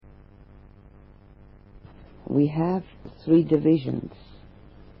we have three divisions.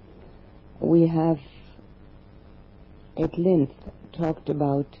 We have at length talked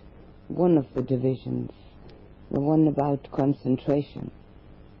about one of the divisions, the one about concentration.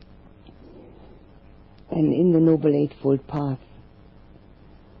 And in the Noble Eightfold Path,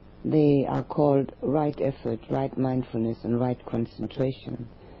 they are called right effort, right mindfulness, and right concentration.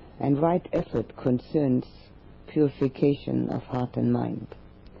 And right effort concerns purification of heart and mind.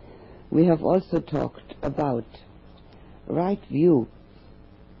 We have also talked about right view,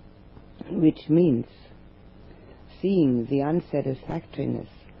 which means seeing the unsatisfactoriness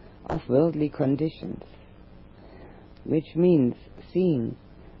of worldly conditions, which means seeing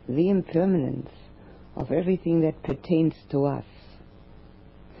the impermanence of everything that pertains to us,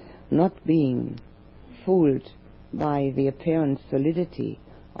 not being fooled by the apparent solidity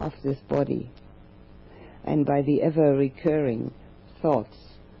of this body and by the ever-recurring thoughts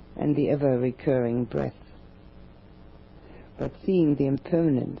and the ever-recurring breath, but seeing the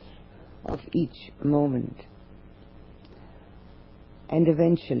impermanence of each moment, and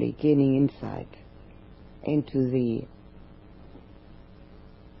eventually gaining insight into the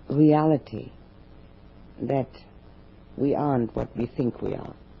reality that we aren't what we think we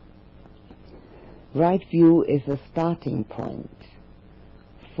are. Right view is a starting point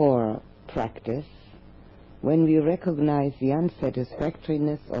for practice when we recognize the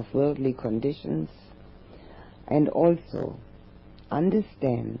unsatisfactoriness of worldly conditions and also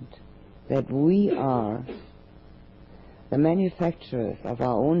understand that we are the manufacturers of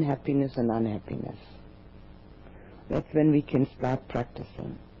our own happiness and unhappiness. That's when we can start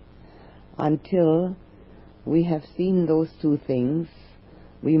practicing. Until we have seen those two things,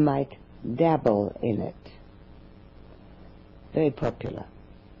 we might dabble in it. Very popular,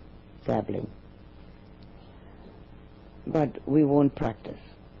 dabbling. But we won't practice.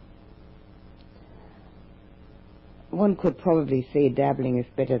 One could probably say dabbling is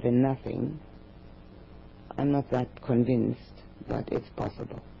better than nothing. I'm not that convinced, but it's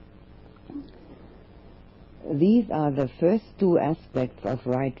possible. These are the first two aspects of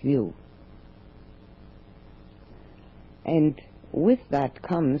right view. And with that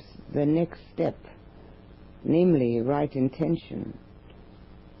comes the next step, namely right intention,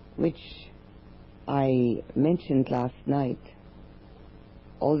 which I mentioned last night.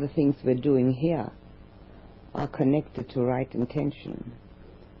 All the things we're doing here are connected to right intention.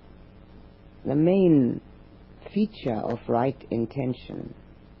 The main feature of right intention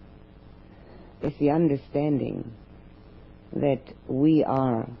is the understanding that we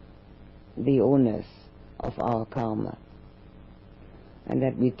are the owners of our karma and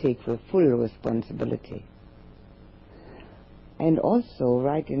that we take the full responsibility. And also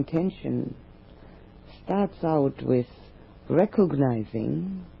right intention starts out with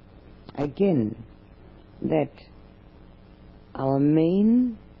recognizing again that our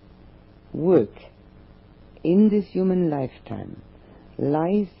main work in this human lifetime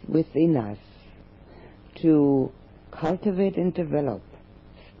lies within us to cultivate and develop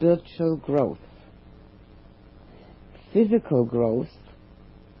spiritual growth. Physical growth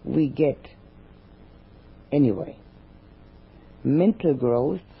we get anyway. Mental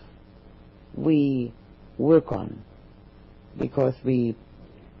growth we work on because we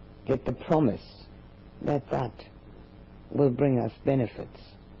get the promise that that will bring us benefits,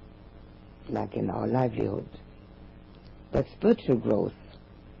 like in our livelihood. But spiritual growth,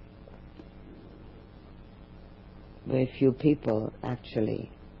 very few people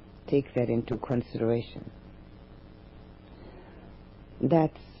actually take that into consideration.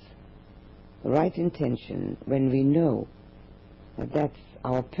 That's right intention when we know that that's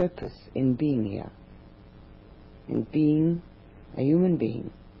our purpose in being here, in being a human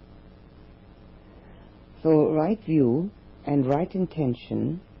being. So right view and right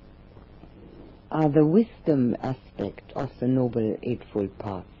intention are the wisdom aspect of the Noble Eightfold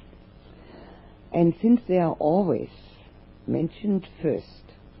Path. And since they are always mentioned first,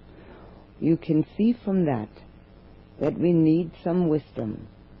 you can see from that that we need some wisdom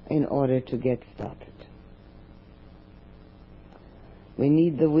in order to get started. We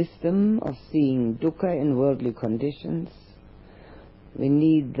need the wisdom of seeing dukkha in worldly conditions. We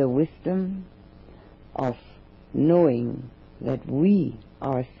need the wisdom of knowing that we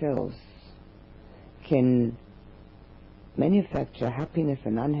ourselves can manufacture happiness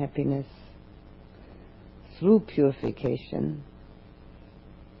and unhappiness through purification,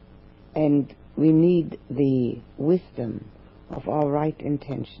 and we need the wisdom of our right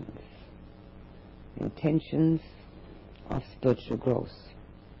intentions of spiritual growth.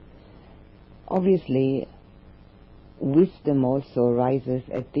 Obviously, wisdom also arises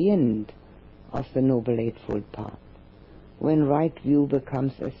at the end of the Noble Eightfold Path, when right view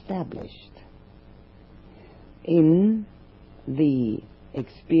becomes established in the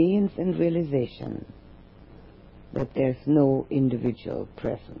experience and realization that there's no individual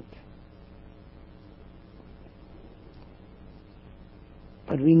present.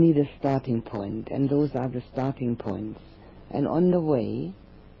 But we need a starting point, and those are the starting points. And on the way,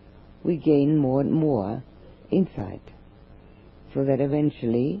 we gain more and more insight, so that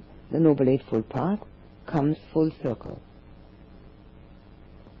eventually the Noble Eightfold Path comes full circle.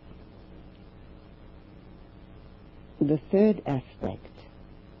 The third aspect,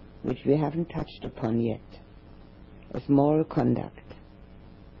 which we haven't touched upon yet, is moral conduct.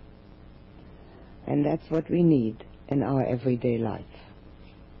 And that's what we need in our everyday life.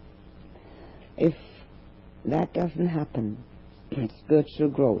 If that doesn't happen, spiritual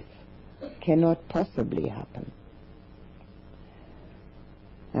growth cannot possibly happen.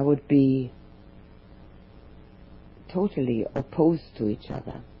 That would be totally opposed to each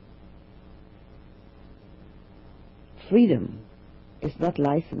other. Freedom is not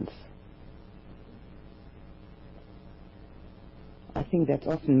license. I think that's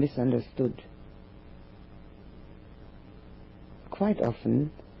often misunderstood. Quite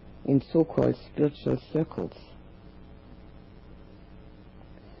often in so-called spiritual circles,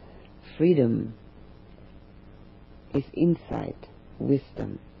 freedom is insight,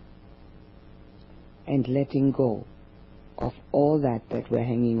 wisdom, and letting go of all that we're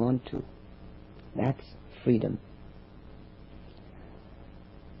hanging on to. That's freedom.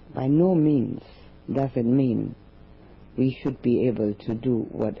 By no means does it mean we should be able to do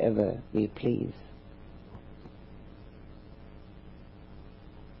whatever we please.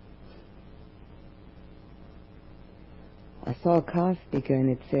 I saw a car sticker and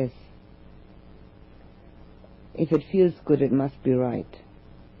it says, if it feels good, it must be right.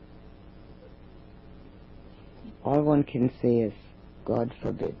 All one can say is, God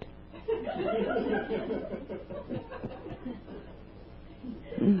forbid.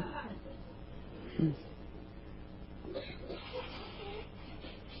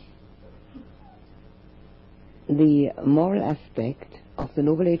 The moral aspect of the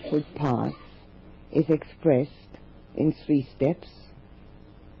Noble Eightfold Path is expressed in 3 steps: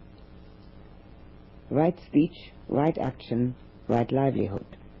 right speech, right action, right livelihood.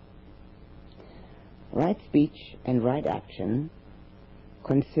 Right speech and right action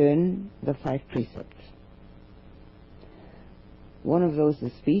concern the 5 precepts. One of those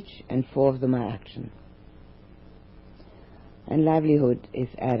is speech, and 4 of them are action. And livelihood is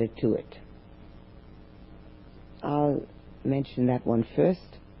added to it. I'll mention that one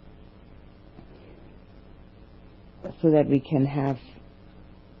first, so that we can have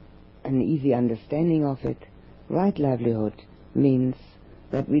an easy understanding of it. Right livelihood means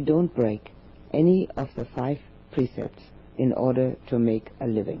that we don't break any of the 5 precepts in order to make a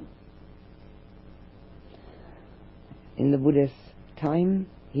living. In the Buddha's time,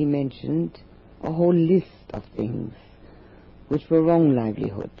 he mentioned a whole list of things which were wrong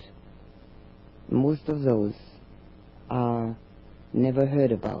livelihood. Most of those are never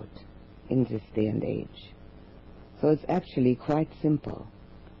heard about in this day and age. So it's actually quite simple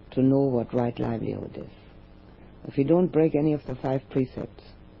to know what right livelihood is. If you don't break any of the 5 precepts,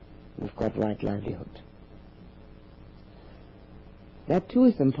 you've got right livelihood. That too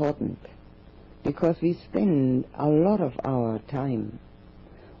is important, because we spend a lot of our time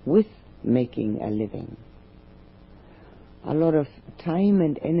with making a living, a lot of time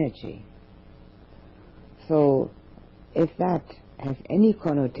and energy. So if that has any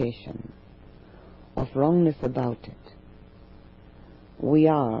connotation of wrongness about it, we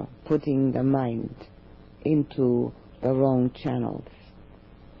are putting the mind into the wrong channels,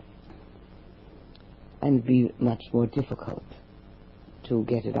 and be much more difficult to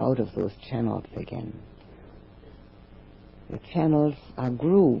get it out of those channels again. The channels are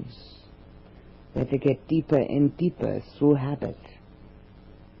grooves that they get deeper and deeper through habit.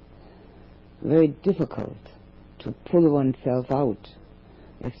 Very difficult to pull oneself out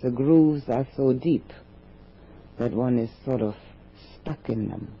if the grooves are so deep that one is sort of stuck in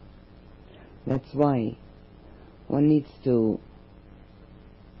them. That's why one needs to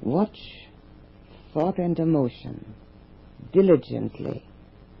watch thought and emotion diligently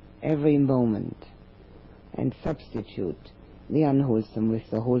every moment, and substitute the unwholesome with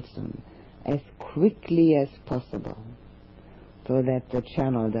the wholesome as quickly as possible, so that the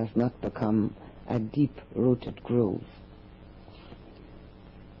channel does not become a deep-rooted groove.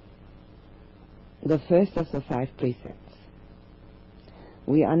 The first of the 5 precepts: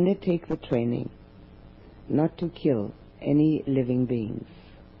 we undertake the training not to kill any living beings.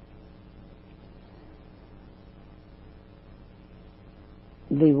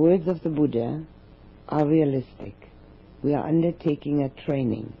 the words of the Buddha are realistic. We are undertaking a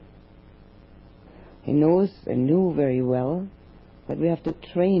training. He knows and knew very well that we have to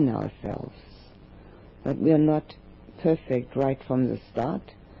train ourselves, that we are not perfect right from the start,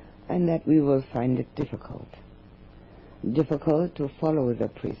 and that we will find it difficult to follow the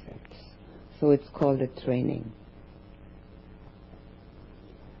precepts. So it's called a training.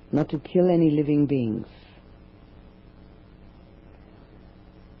 Not to kill any living beings.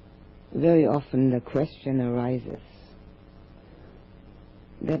 Very often the question arises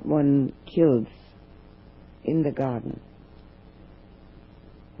that one kills in the garden.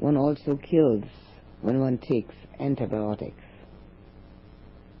 One also kills when one takes antibiotics.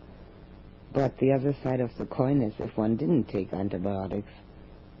 But the other side of the coin is, if one didn't take antibiotics,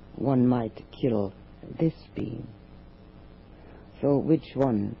 one might kill this being. So which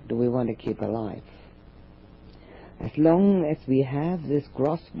one do we want to keep alive? As long as we have this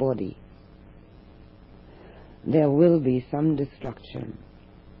gross body, there will be some destruction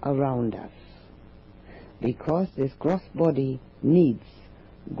around us, because this gross body needs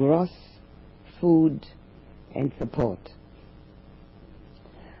gross food and support.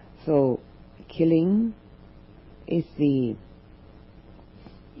 So killing is the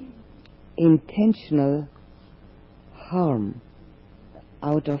intentional harm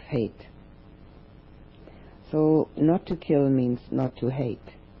out of hate. So not to kill means not to hate.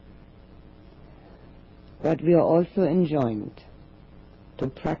 But we are also enjoined to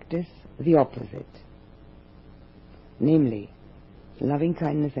practice the opposite, namely loving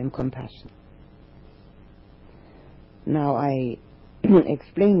kindness and compassion. Now I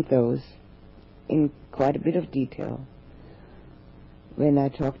explained those in quite a bit of detail when I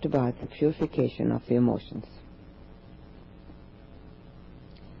talked about the purification of the emotions.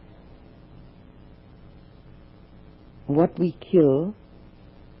 What we kill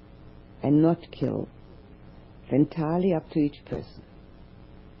and not kill is entirely up to each person.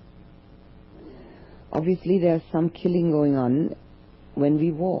 Obviously there's some killing going on when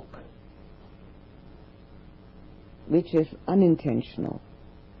we walk, which is unintentional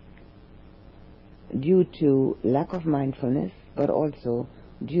due to lack of mindfulness, but also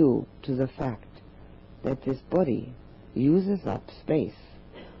due to the fact that this body uses up space,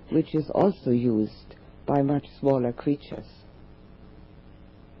 which is also used by much smaller creatures.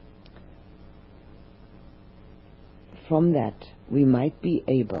 From that, we might be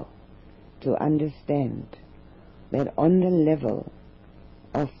able to understand that on the level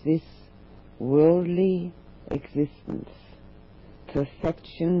of this worldly existence,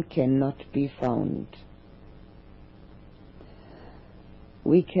 perfection cannot be found.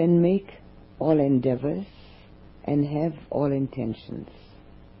 We can make all endeavors and have all intentions.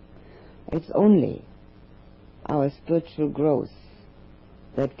 It's only our spiritual growth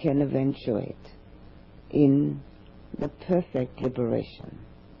that can eventuate in the perfect liberation,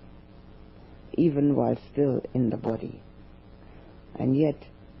 even while still in the body. And yet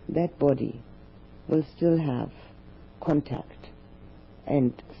that body will still have contact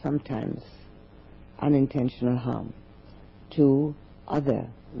and sometimes unintentional harm to other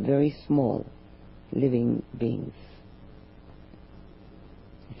very small living beings.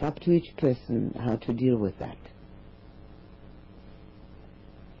 It's up to each person how to deal with that.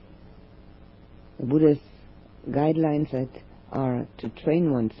 The Buddha's guidelines that are to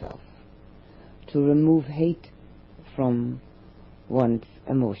train oneself to remove hate from one's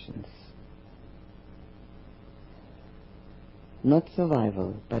emotions. Not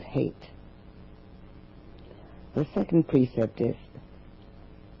survival, but hate. The second precept is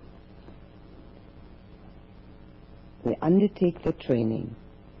we undertake the training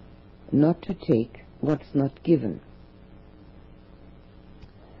not to take what's not given,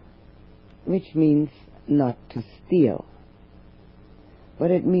 which means not to steal.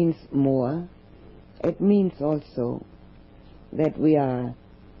 But it means more. It means also that we are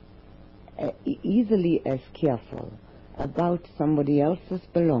easily as careful about somebody else's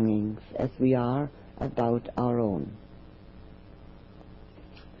belongings as we are about our own.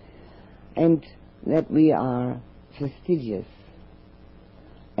 And that we are fastidious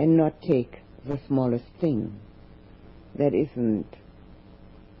and not take the smallest thing that isn't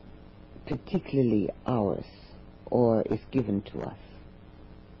particularly ours or is given to us.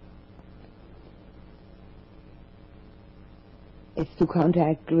 It's to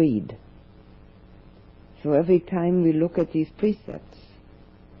counteract greed. So every time we look at these precepts,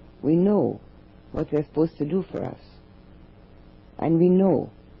 we know what they're supposed to do for us. And we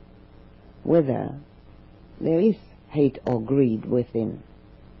know whether there is hate or greed within.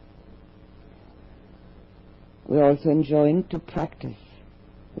 We're also enjoined to practice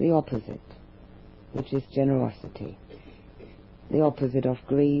the opposite, which is generosity. The opposite of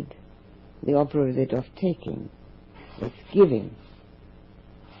greed, the opposite of taking, is giving.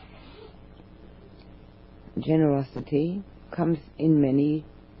 Generosity comes in many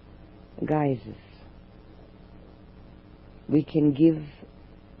guises. We can give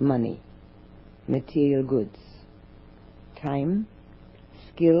money, material goods, time,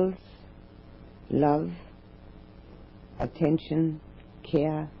 skills, love, attention,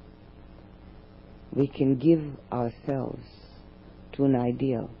 care. We can give ourselves to an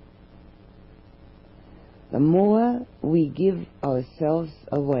ideal. The more we give ourselves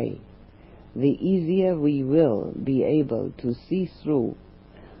away, the easier we will be able to see through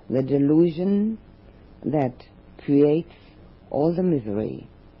the delusion that creates all the misery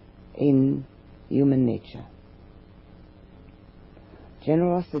in human nature.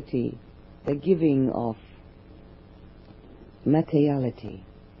 Generosity, the giving of materiality,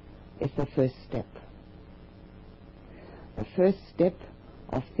 is the first step. The first step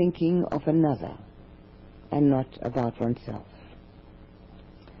of thinking of another and not about oneself.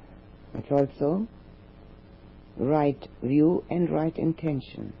 It's also right view and right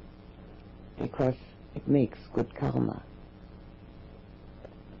intention, because it makes good karma.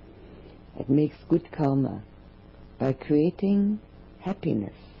 It makes good karma by creating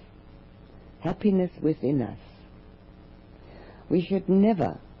happiness, happiness within us. We should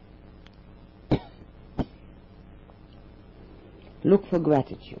never look for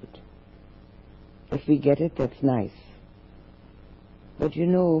gratitude. If we get it, that's nice. But you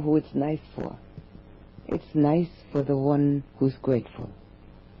know who it's nice for? It's nice for the one who's grateful.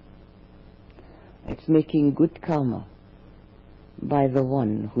 It's making good karma by the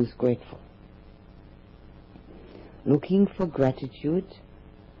one who's grateful. Looking for gratitude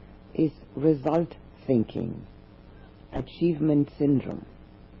is result thinking, achievement syndrome.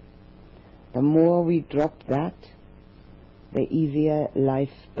 The more we drop that, the easier life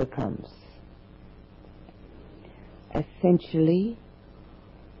becomes. Essentially,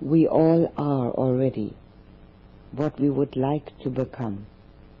 we all are already what we would like to become.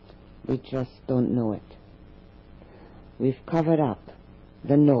 We just don't know it. We've covered up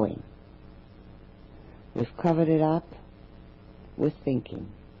the knowing. We've covered it up with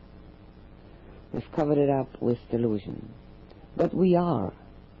thinking. We've covered it up with delusion. But we are.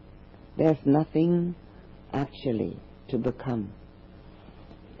 There's nothing actually to become.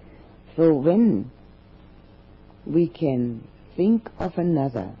 So when we can think of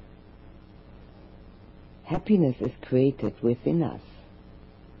another, happiness is created within us.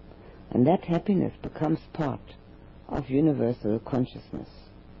 And that happiness becomes part of universal consciousness.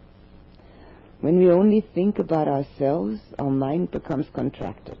 When we only think about ourselves, our mind becomes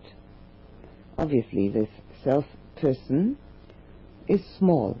contracted. Obviously, this self-person is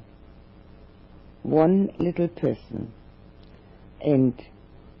small, one little person, and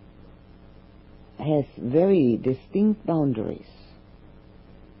has very distinct boundaries.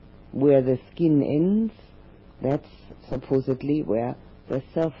 Where the skin ends, that's supposedly where the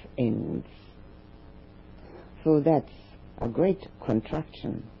self ends. So that's a great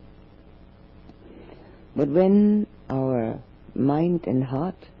contraction. But when our mind and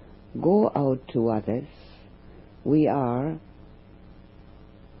heart go out to others, we are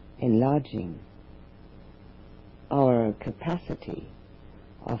enlarging our capacity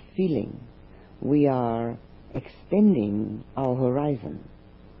of feeling. We are extending our horizon.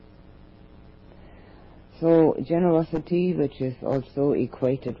 So generosity, which is also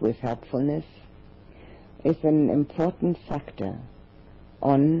equated with helpfulness, is an important factor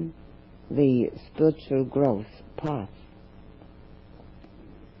on the spiritual growth path.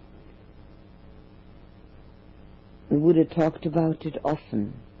 The Buddha talked about it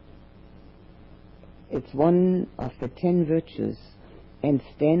often. It's one of the 10 virtues and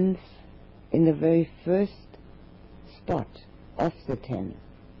stands in the very first spot of the 10,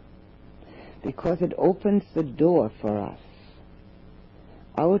 because it opens the door for us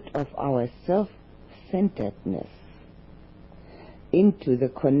out of our self-centeredness into the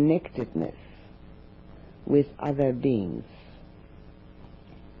connectedness with other beings.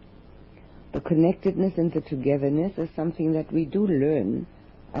 The connectedness and the togetherness is something that we do learn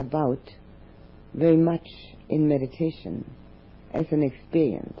about very much in meditation as an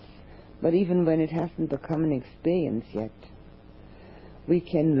experience. But even when it hasn't become an experience yet, we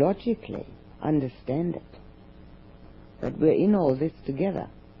can logically understand it, that we're in all this together.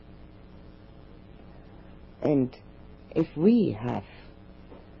 And if we have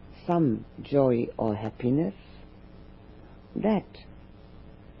some joy or happiness, that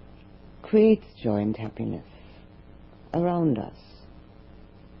creates joy and happiness around us.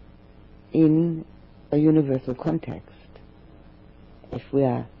 in a universal context. If we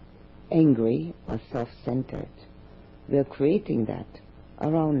are angry or self-centered, we are creating that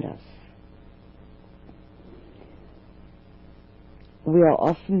around us. We are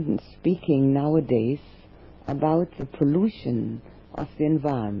often speaking nowadays about the pollution of the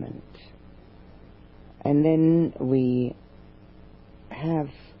environment, and then we have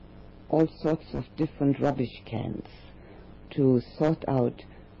all sorts of different rubbish cans to sort out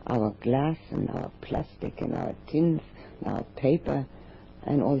our glass and our plastic and our tins and our paper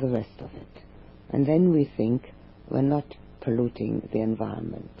and all the rest of it. And then we think we're not polluting the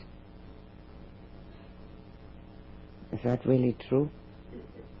environment. Is that really true?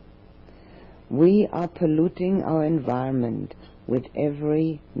 We are polluting our environment with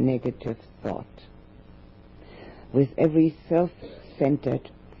every negative thought, with every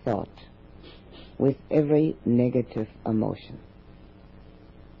self-centered thought, with every negative emotion.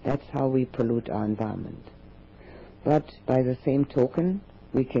 That's how we pollute our environment. But by the same token,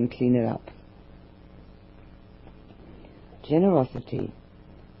 we can clean it up. Generosity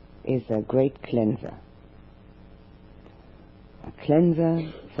is a great cleanser. A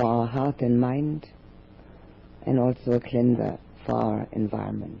cleanser for our heart and mind, and also a cleanser for our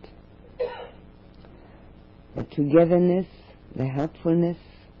environment. The togetherness, the helpfulness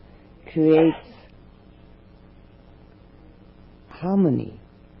creates harmony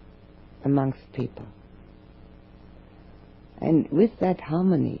amongst people. And with that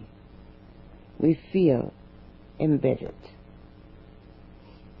harmony, we feel embedded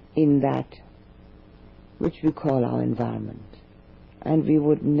in that which we call our environment. And we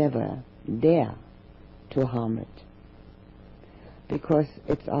would never dare to harm it, because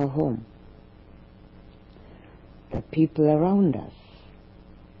it's our home. The people around us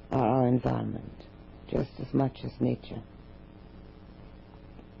are our environment, just as much as nature.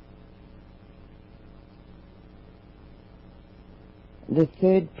 The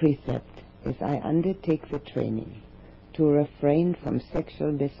third precept is I undertake the training to refrain from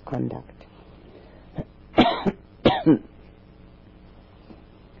sexual misconduct.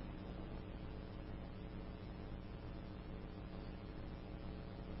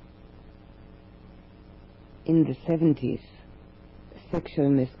 In the 70s, sexual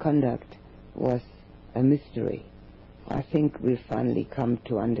misconduct was a mystery. I think we've finally come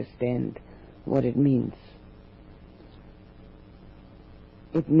to understand what it means.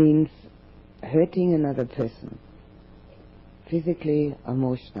 It means hurting another person, physically,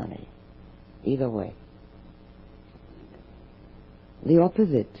 emotionally, either way. The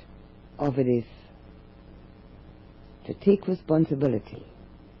opposite of it is to take responsibility,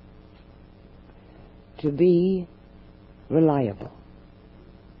 to be reliable,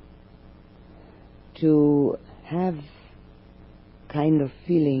 to have kind of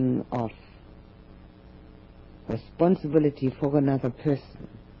feeling of responsibility for another person,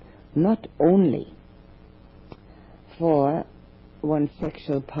 not only for one's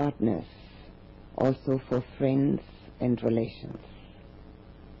sexual partners, also for friends and relations.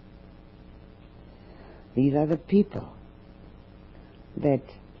 These are the people that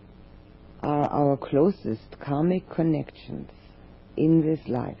are our closest karmic connections in this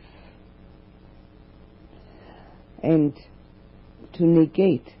life. And to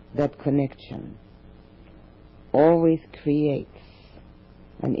negate that connection always creates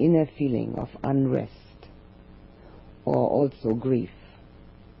an inner feeling of unrest or also grief.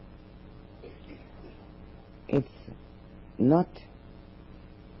 It's not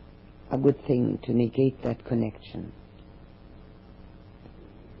a good thing to negate that connection.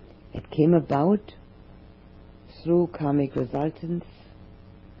 It came about through karmic resultants,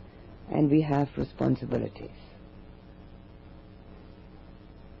 and we have responsibilities.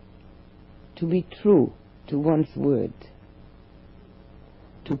 To be true to one's word,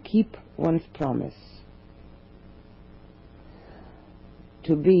 to keep one's promise,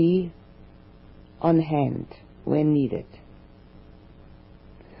 to be on hand when needed.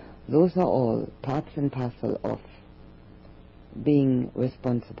 Those are all parts and parcel of being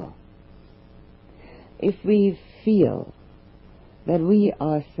responsible. If we feel that we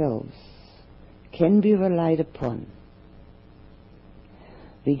ourselves can be relied upon,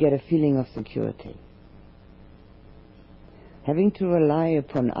 we get a feeling of security. Having to rely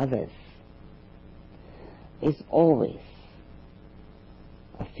upon others is always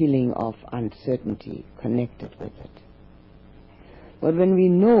a feeling of uncertainty connected with it. But when we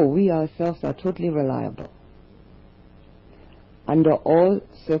know we ourselves are totally reliable under all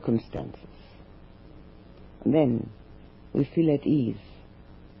circumstances, then we feel at ease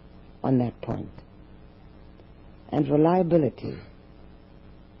on that point. And reliability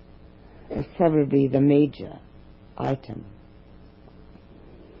is probably the major item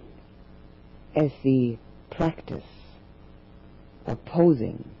as the practice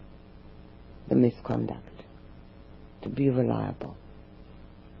opposing the misconduct, to be reliable.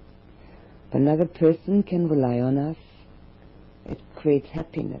 If another person can rely on us, it creates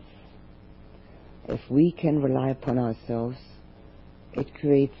happiness. If we can rely upon ourselves, it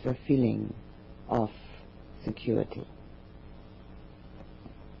creates a feeling of security.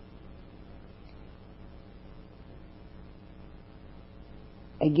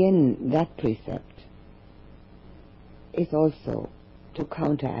 Again, that precept is also to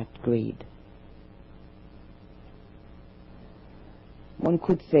counteract greed. One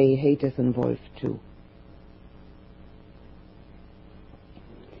could say hate is involved too.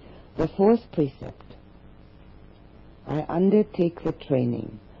 The fourth precept: I undertake the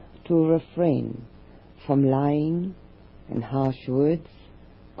training to refrain from lying and harsh words,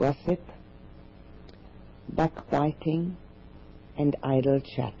 gossip, backbiting, and idle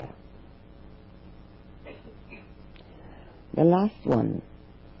chatter. The last one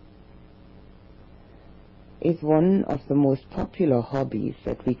is one of the most popular hobbies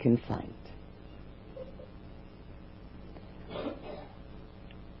that we can find.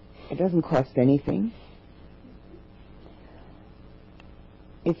 It doesn't cost anything.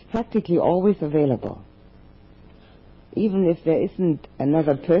 It's practically always available. Even if there isn't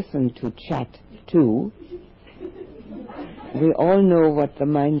another person to chat to, we all know what the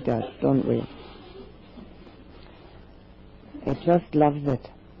mind does, don't we? It just loves it.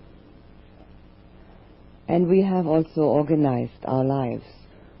 And we have also organized our lives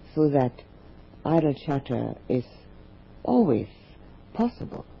so that idle chatter is always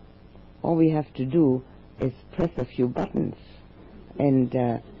possible. All we have to do is press a few buttons and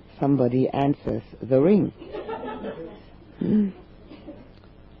somebody answers the ring.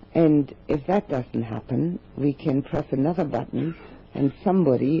 And if that doesn't happen, we can press another button and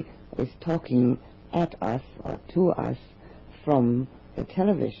somebody is talking at us or to us from the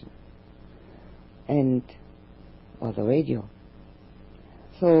television and or the radio.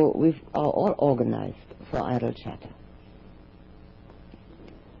 So we are all organized for idle chatter.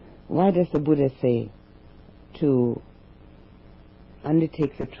 Why does the Buddha say to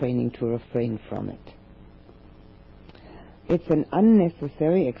undertake the training to refrain from it? It's an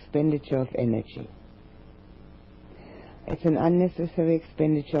unnecessary expenditure of energy. It's an unnecessary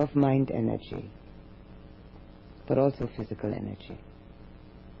expenditure of mind energy, but also physical energy.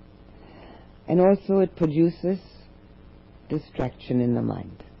 And also it produces distraction in the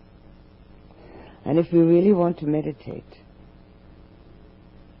mind. And if we really want to meditate,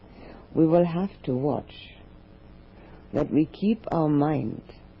 we will have to watch that we keep our mind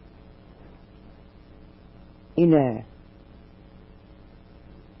in a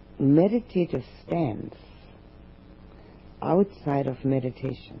meditative stance outside of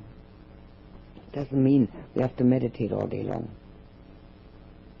meditation. It doesn't mean we have to meditate all day long.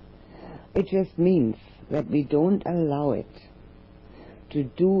 It just means that we don't allow it to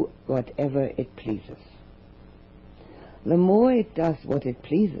do whatever it pleases. The more it does what it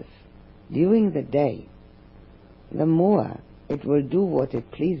pleases during the day, the more it will do what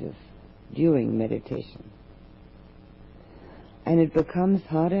it pleases during meditation. And it becomes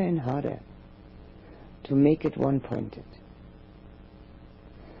harder and harder to make it one-pointed.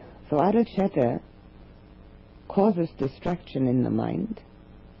 So idle chatter causes distraction in the mind,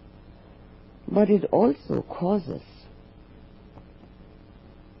 but it also causes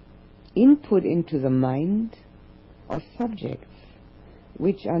input into the mind of subjects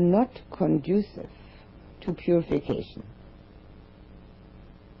which are not conducive to purification.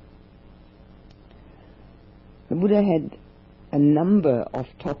 The Buddha had a number of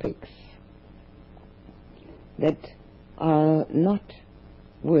topics that are not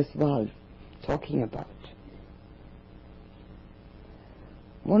worthwhile talking about.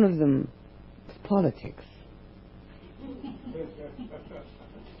 One of them is politics.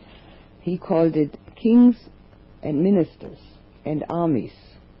 He called it kings and ministers and armies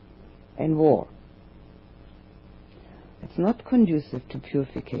and war. It's not conducive to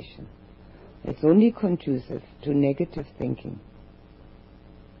purification. It's only conducive to negative thinking.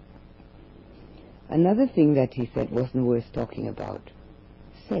 Another thing that he said wasn't worth talking about: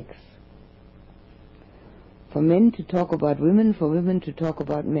 sex. For men to talk about women, for women to talk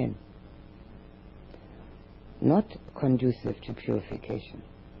about men. Not conducive to purification.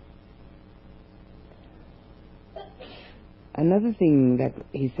 Another thing that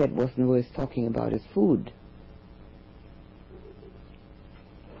he said wasn't worth talking about is food.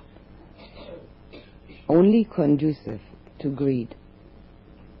 Only conducive to greed.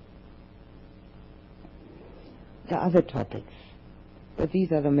 There are other topics, but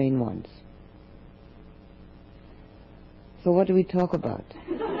these are the main ones. So what do we talk about?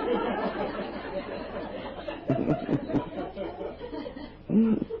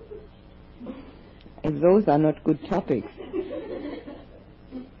 If those are not good topics,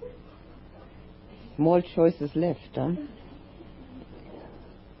 small choices left, huh?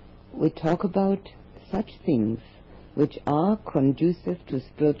 We talk about such things which are conducive to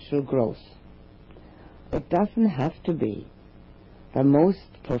spiritual growth. It doesn't have to be the most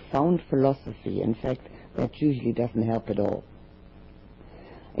profound philosophy. In fact, that usually doesn't help at all.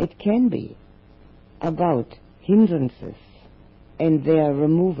 It can be about hindrances and their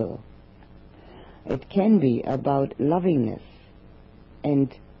removal. It can be about lovingness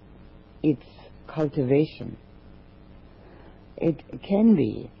and its cultivation. It can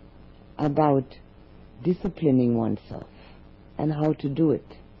be about disciplining oneself and how to do it.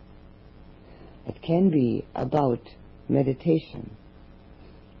 It can be about meditation.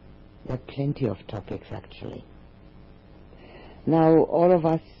 There are plenty of topics, actually. Now, all of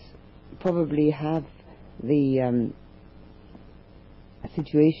us probably have the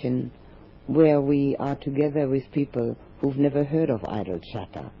situation where we are together with people who've never heard of idle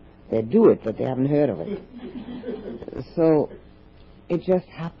chatter. They do it, but they haven't heard of it. So it's just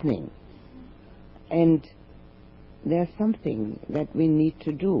happening. And there's something that we need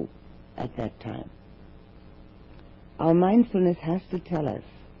to do at that time. Our mindfulness has to tell us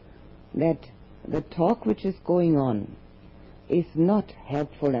that the talk which is going on is not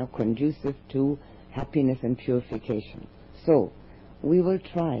helpful or conducive to happiness and purification. So we will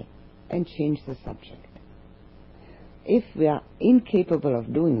try and change the subject. If we are incapable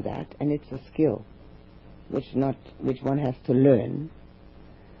of doing that, and it's a skill which one has to learn,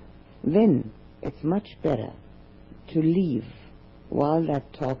 then it's much better to leave while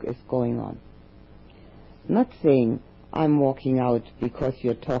that talk is going on. Not saying, I'm walking out because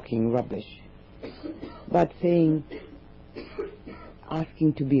you're talking rubbish, but saying,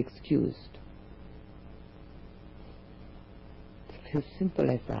 asking to be excused. It's as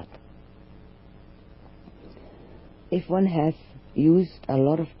simple as that. If one has used a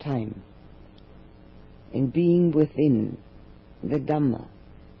lot of time in being within the Dhamma,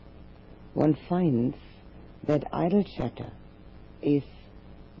 one finds that idle chatter is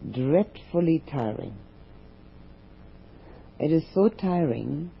dreadfully tiring. It is so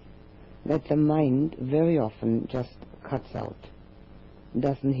tiring that the mind very often just cuts out,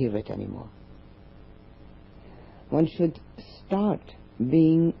 doesn't hear it anymore. One should start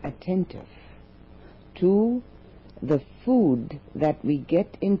being attentive to the food that we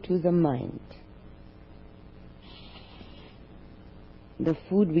get into the mind, the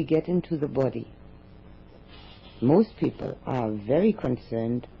food we get into the body. Most people are very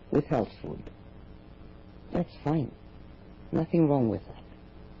concerned with health food. That's fine. Nothing wrong with that.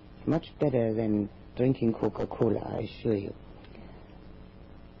 It's much better than drinking Coca-Cola, I assure you.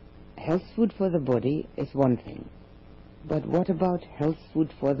 Health food for the body is one thing. But what about health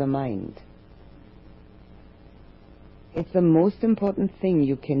food for the mind? It's the most important thing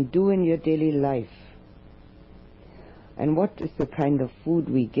you can do in your daily life. And what is the kind of food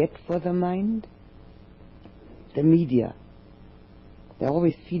we get for the mind? The media. They're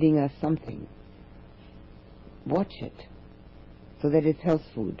always feeding us something. Watch it, so that it's health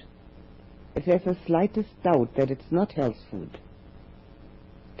food. If there's the slightest doubt that it's not health food,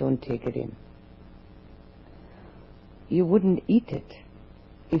 don't take it in. You wouldn't eat it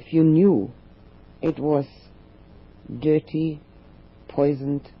if you knew it was dirty,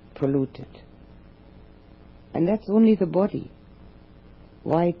 poisoned, polluted. And that's only the body.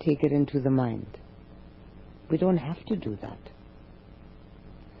 Why take it into the mind? We don't have to do that.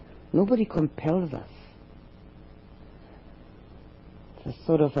 Nobody compels us. It's a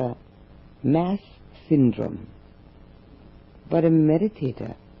sort of a mass syndrome. But a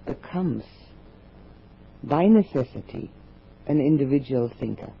meditator becomes, by necessity, an individual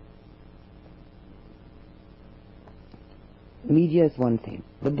thinker. Media is one thing.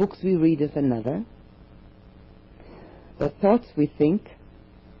 The books we read is another. The thoughts we think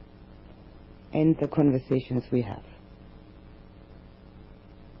and the conversations we have.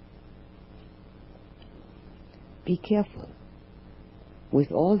 Be careful.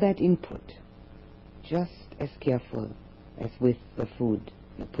 With all that input, just as careful as with the food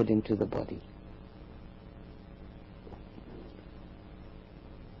you put into the body.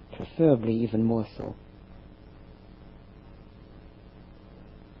 Preferably even more so.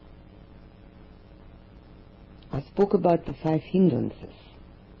 I spoke about the 5 hindrances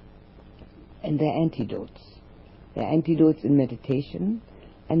and their antidotes. Their antidotes in meditation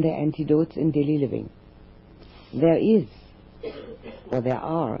and their antidotes in daily living. there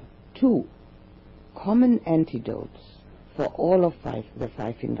are two common antidotes for all of the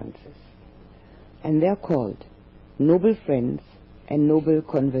five hindrances, and they're called noble friends and noble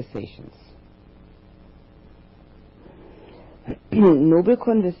conversations. Noble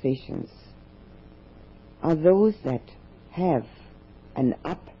conversations are those that have an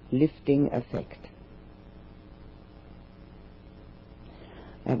uplifting effect,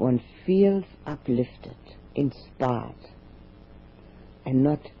 that one feels uplifted, inspired, and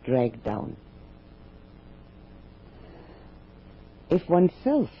not dragged down. If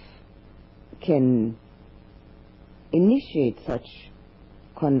oneself can initiate such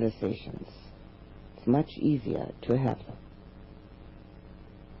conversations, it's much easier to have them.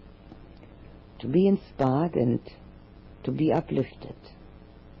 To be inspired and to be uplifted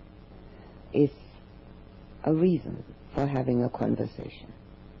is a reason for having a conversation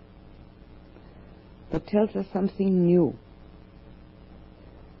that tells us something new,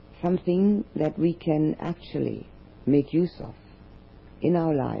 something that we can actually make use of in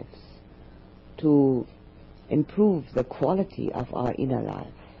our lives to improve the quality of our inner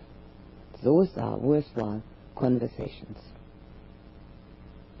life. Those are worthwhile conversations.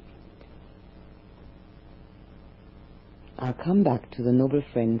 I'll come back to the noble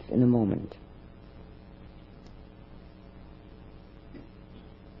friends in a moment.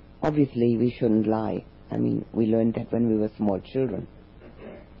 Obviously, we shouldn't lie. I mean, we learned that when we were small children.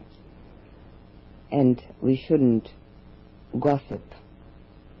 And we shouldn't gossip.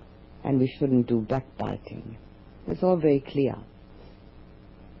 And we shouldn't do backbiting. It's all very clear.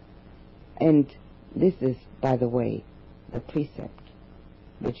 And this is, by the way, the precept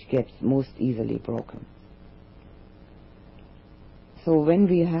which gets most easily broken. So when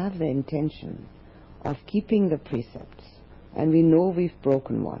we have the intention of keeping the precepts, and we know we've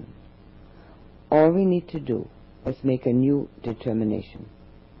broken one, all we need to do is make a new determination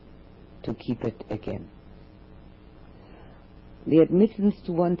to keep it again. The admittance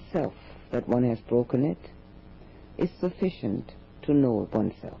to oneself that one has broken it is sufficient to know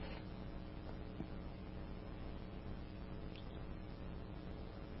oneself.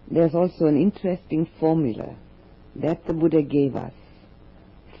 There's also an interesting formula that the Buddha gave us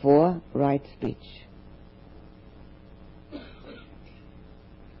for right speech.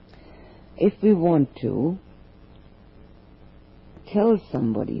 If we want to tell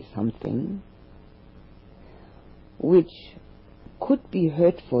somebody something which could be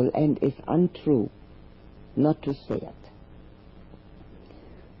hurtful and is untrue, not to say it.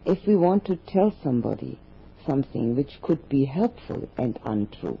 If we want to tell somebody something which could be helpful and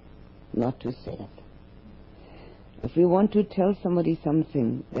untrue, not to say it. If we want to tell somebody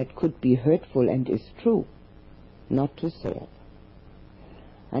something that could be hurtful and is true, not to say it.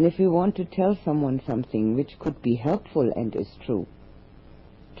 And if we want to tell someone something which could be helpful and is true,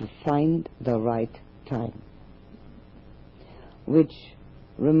 to find the right time, which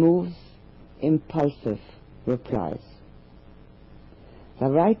removes impulsive replies.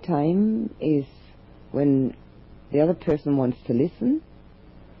 The right time is when the other person wants to listen,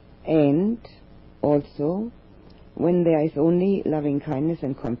 and also when there is only loving kindness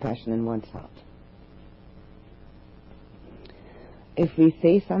and compassion in one's heart. If we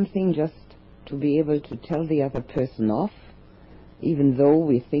say something just to be able to tell the other person off, even though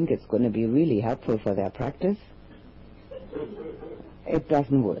we think it's going to be really helpful for their practice, it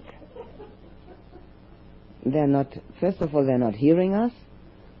doesn't work. First of all, they're not hearing us,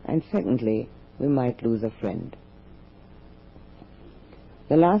 and secondly, we might lose a friend.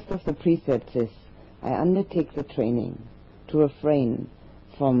 The last of the precepts is, I undertake the training to refrain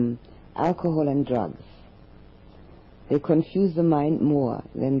from alcohol and drugs. They confuse the mind more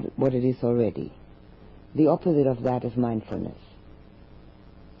than what it is already. The opposite of that is mindfulness.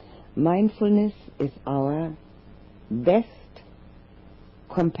 Mindfulness is our best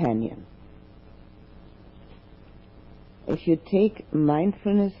companion. If you take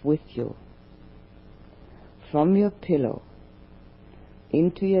mindfulness with you from your pillow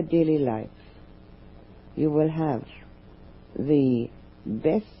into your daily life, you will have the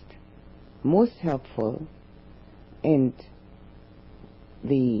best, most helpful, and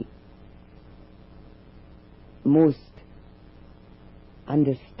the most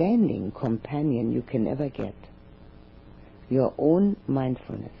understanding companion you can ever get. Your own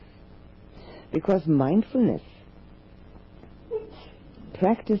mindfulness. Because mindfulness,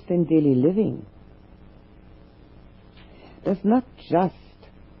 practiced in daily living, does not just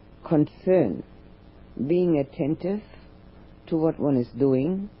concern being attentive to what one is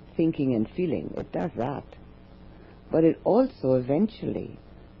doing, thinking and feeling. It does that. But it also eventually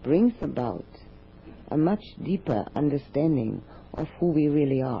brings about a much deeper understanding of who we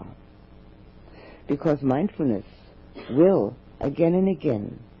really are. Because mindfulness will, again and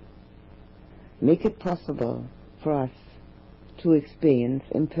again, make it possible for us to experience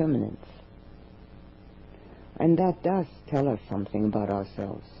impermanence. And that does tell us something about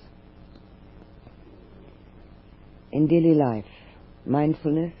ourselves. In daily life,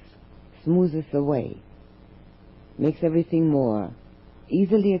 mindfulness smoothes the way, makes everything more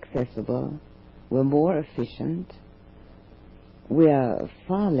easily accessible, we're more efficient, we're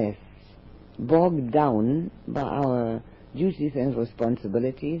far less bogged down by our duties and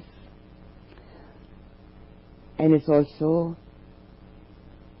responsibilities, and it's also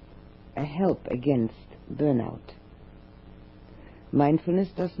a help against burnout. Mindfulness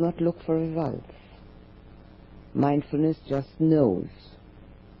does not look for results. Mindfulness just knows.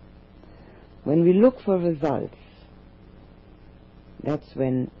 When we look for results, that's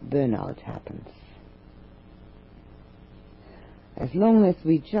when burnout happens. As long as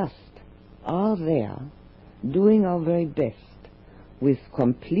we just are there, doing our very best with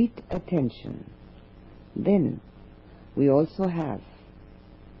complete attention, then we also have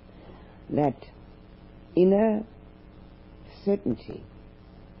that inner certainty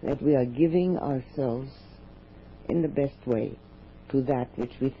that we are giving ourselves in the best way to that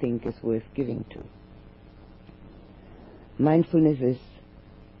which we think is worth giving to. Mindfulness is,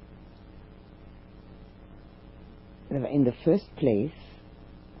 in the first place,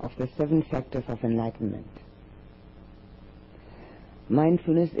 of the 7 factors of enlightenment.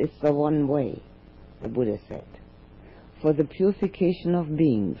 Mindfulness is the one way, the Buddha said, for the purification of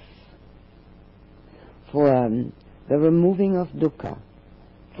beings, for the removing of dukkha,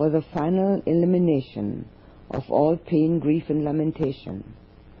 for the final elimination of all pain, grief, and lamentation,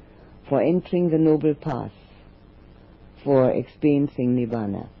 for entering the noble path, for experiencing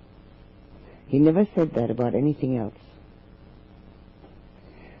nibbana. He never said that about anything else.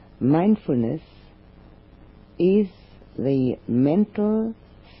 Mindfulness is the mental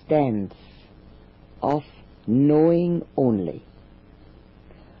stance of knowing only,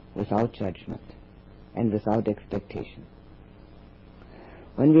 without judgment and without expectation.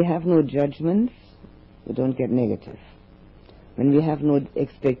 When we have no judgments, we don't get negative. When we have no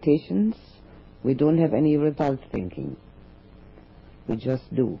expectations, we don't have any result thinking. We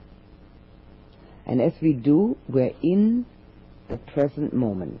just do. And as we do, we're in the present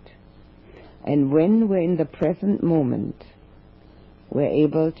moment. And when we're in the present moment, we're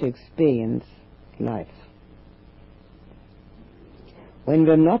able to experience life. When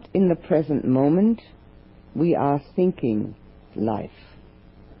we're not in the present moment, we are thinking life.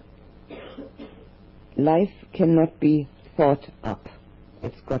 Life cannot be thought up.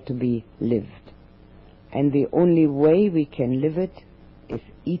 It's got to be lived. And the only way we can live it is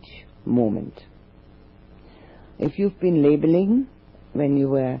each moment. If you've been labeling when you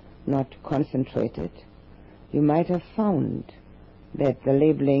were not concentrated, you might have found that the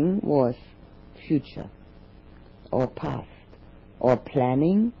labeling was future, or past, or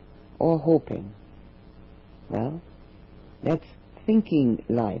planning, or hoping. Well, that's thinking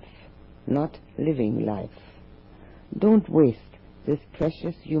life, not living life. Don't waste this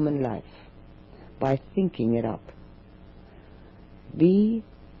precious human life by thinking it up. Be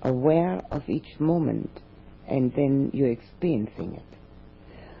aware of each moment, and then you're experiencing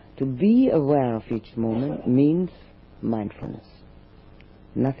it. To be aware of each moment means mindfulness,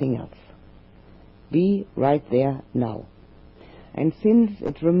 nothing else. Be right there now. And since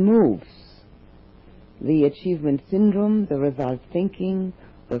it removes the achievement syndrome, the result thinking,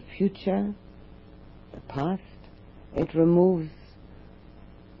 the future, the past, it removes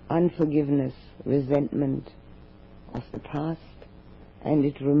unforgiveness, resentment of the past, and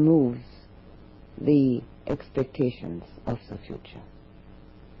it removes the expectations of the future.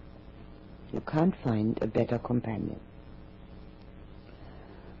 You can't find a better companion.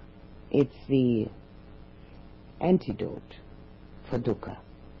 It's the antidote for dukkha.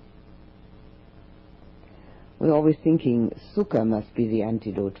 We're always thinking sukha must be the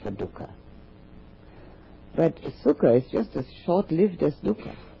antidote for dukkha. But sukha is just as short-lived as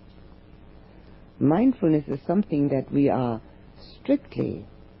dukkha. Mindfulness is something that we are strictly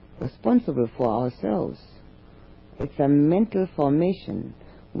responsible for ourselves. It's a mental formation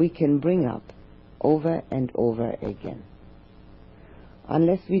we can bring up over and over again.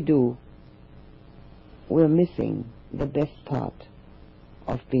 Unless we do, we're missing the best part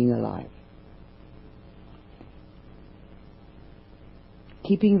of being alive.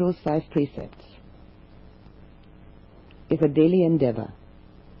 Keeping those 5 precepts is a daily endeavor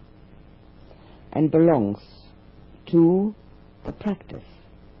and belongs to the practice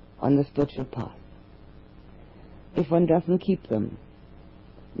on the spiritual path. if one doesn't keep them,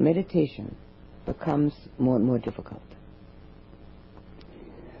 meditation becomes more and more difficult.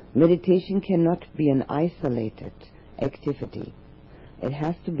 Meditation cannot be an isolated activity. It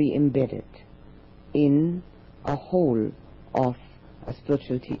has to be embedded in a whole of a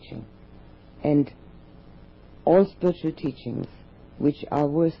spiritual teaching. And all spiritual teachings which are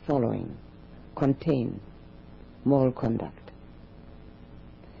worth following contain moral conduct.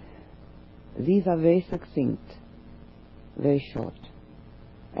 These are very succinct, very short,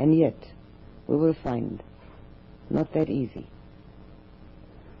 and yet we will find not that easy.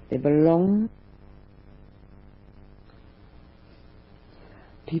 They belong.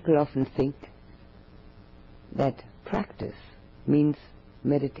 People often think that practice means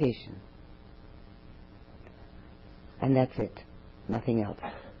meditation, and that's it, nothing else.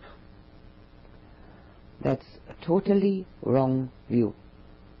 That's a totally wrong view.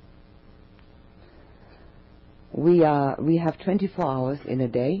 We have 24 hours in a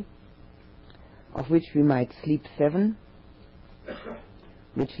day, of which we might sleep 7,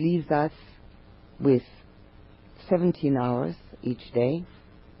 which leaves us with 17 hours each day,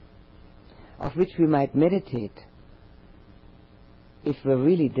 of which we might meditate, if we're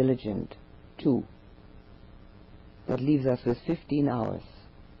really diligent, 2. That leaves us with 15 hours.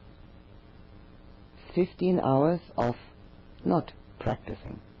 15 hours of not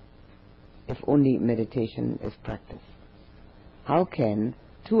practicing, if only meditation is practice. How can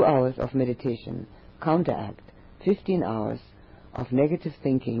 2 hours of meditation counteract 15 hours of negative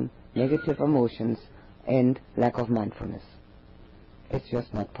thinking, negative emotions, and lack of mindfulness? It's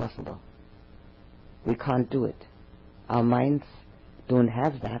just not possible. We can't do it. Our minds don't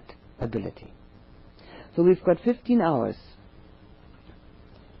have that ability. So we've got 15 hours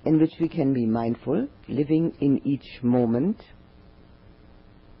in which we can be mindful, living in each moment.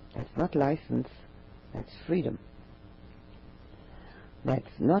 That's not license, that's freedom.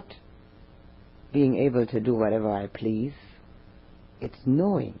 That's not being able to do whatever I please. It's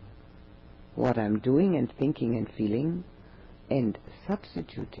knowing what I'm doing and thinking and feeling, and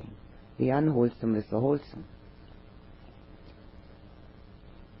substituting the unwholesome with the wholesome.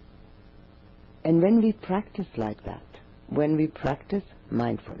 And when we practice like that, when we practice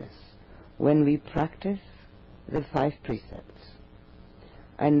mindfulness, when we practice the 5 precepts,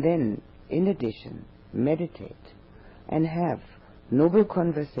 and then, in addition, meditate and have noble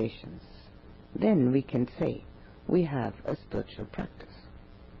conversations, then we can say we have a spiritual practice.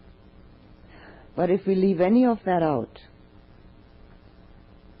 But if we leave any of that out,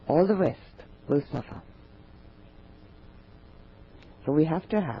 all the rest will suffer. So we have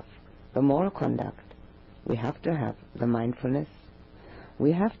to have the moral conduct, we have to have the mindfulness,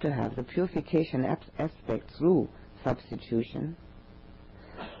 we have to have the purification aspect through substitution,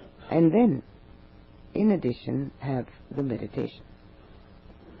 and then, in addition, have the meditation.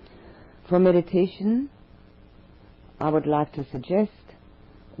 For meditation, I would like to suggest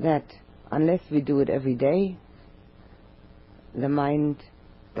that unless we do it every day, the mind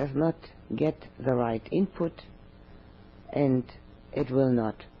does not get the right input and it will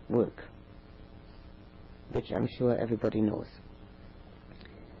not work, which I'm sure everybody knows.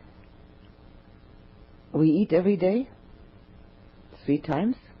 We eat every day 3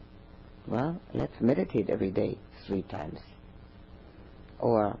 times. Well, let's meditate every day 3 times,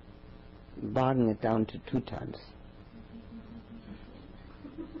 or bargain it down to 2 times.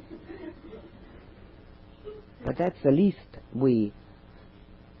 But that's the least we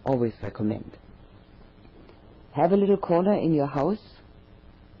always recommend. Have a little corner in your house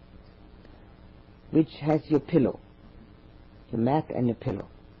which has your pillow, your mat and your pillow,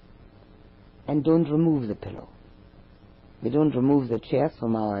 and don't remove the pillow. We don't remove the chairs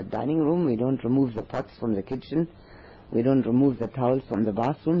from our dining room, we don't remove the pots from the kitchen, we don't remove the towels from the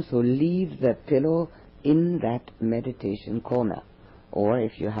bathroom, so leave the pillow in that meditation corner, or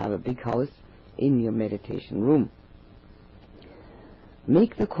if you have a big house, in your meditation room.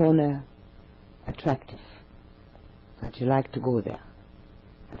 Make the corner attractive, that you like to go there.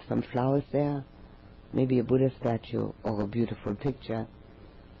 Have some flowers there, maybe a Buddha statue or a beautiful picture,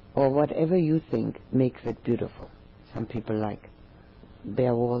 or whatever you think makes it beautiful. Some people like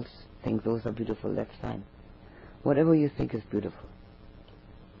bare walls, think those are beautiful, that's fine. Whatever you think is beautiful.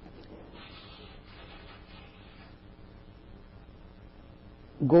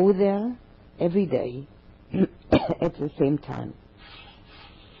 Go there every day at the same time.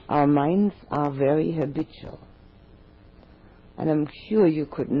 Our minds are very habitual, and I'm sure you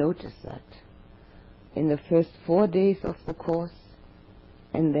could notice that in the first 4 days of the course,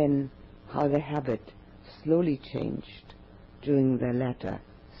 and then how the habit slowly changed during the latter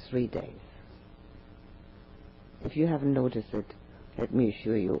 3 days. If you haven't noticed it, let me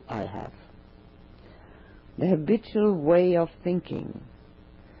assure you I have. The habitual way of thinking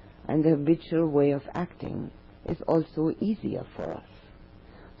and the habitual way of acting is also easier for us.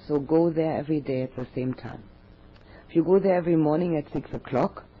 So go there every day at the same time. If you go there every morning at 6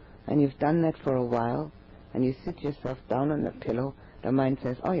 o'clock, and you've done that for a while, and you sit yourself down on the pillow, the mind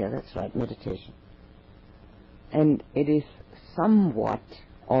says, oh yeah, that's right, meditation. And it is somewhat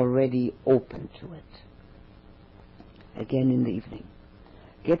already open to it. Again in the evening.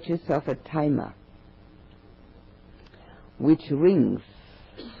 Get yourself a timer which rings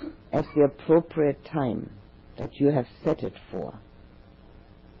at the appropriate time that you have set it for.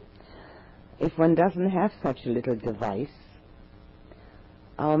 If one doesn't have such a little device,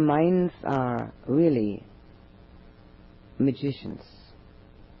 our minds are really magicians.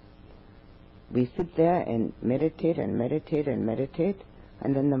 We sit there and meditate and meditate and meditate,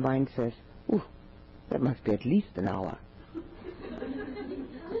 and then the mind says, ooh, that must be at least an hour.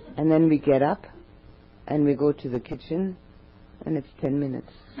 And then we get up and we go to the kitchen, and it's 10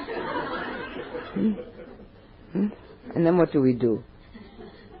 minutes. And then what do?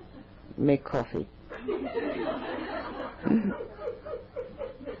 Make coffee.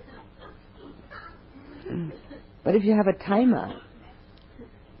 But if you have a timer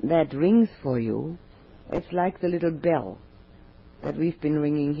that rings for you, it's like the little bell that we've been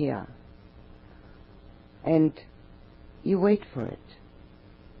ringing here. And you wait for it.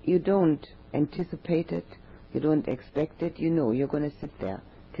 You don't anticipate it. You don't expect it. You know you're going to sit there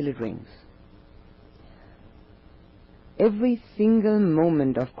till it rings. Every single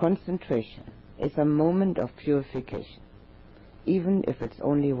moment of concentration is a moment of purification, even if it's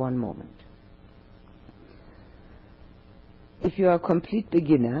only one moment. If you are a complete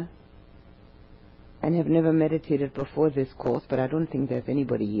beginner and have never meditated before this course, but I don't think there's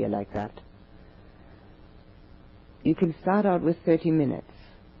anybody here like that, you can start out with 30 minutes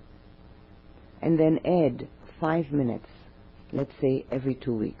and then add 5 minutes, let's say every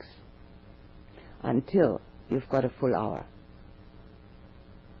 2 weeks, until you've got a full hour.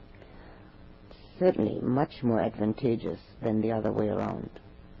 Certainly much more advantageous than the other way around.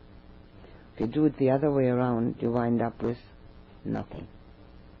 If you do it the other way around, you wind up with nothing.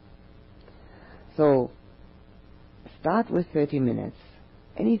 So start with 30 minutes.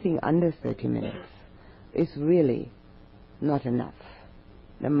 Anything under 30 minutes is really not enough.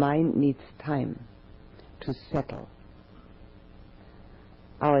 The mind needs time to settle.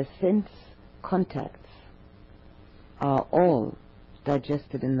 Our sense contacts are all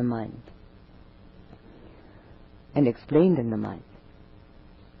digested in the mind and explained in the mind.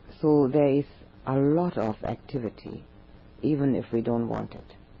 So there is a lot of activity, even if we don't want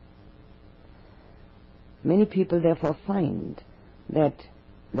it. Many people therefore find that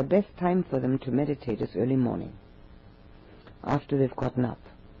the best time for them to meditate is early morning, after they've gotten up.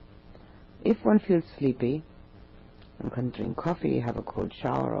 If one feels sleepy, one can drink coffee, have a cold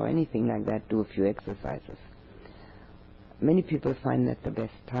shower or anything like that, do a few exercises. Many people find that the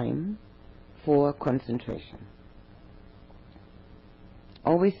best time for concentration.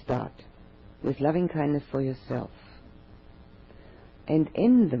 Always start with loving kindness for yourself and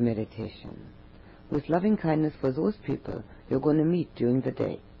end the meditation with loving kindness for those people you're going to meet during the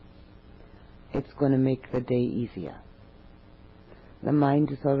day. It's going to make the day easier. The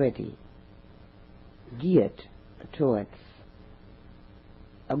mind is already geared towards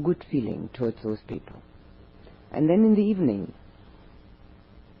a good feeling towards those people. And then in the evening,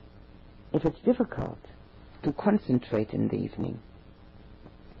 if it's difficult to concentrate in the evening,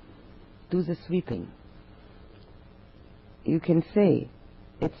 do the sweeping. You can say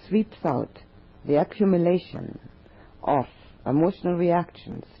it sweeps out the accumulation of emotional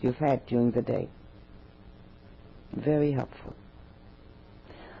reactions you've had during the day. Very helpful.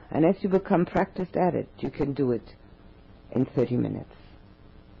 And as you become practiced at it, you can do it in 30 minutes.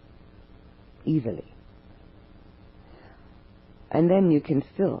 Easily. And then you can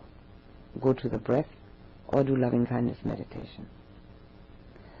still go to the breath or do loving kindness meditation.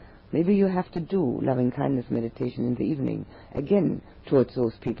 Maybe you have to do loving kindness meditation in the evening, again towards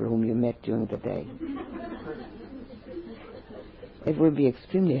those people whom you met during the day. It will be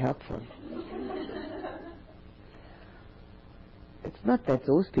extremely helpful. It's not that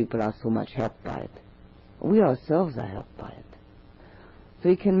those people are so much helped by it. We ourselves are helped by it. So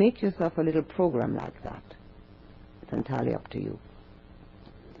you can make yourself a little program like that. It's entirely up to you.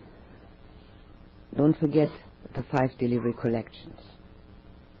 Don't forget the 5 daily recollections.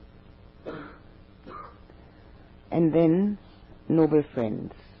 And then, noble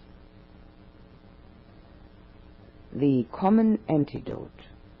friends, the common antidote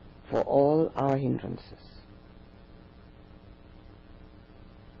for all our hindrances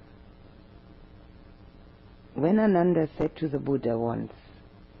when Ananda said to the Buddha once,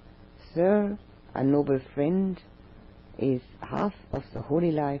 "Sir, a noble friend is half of the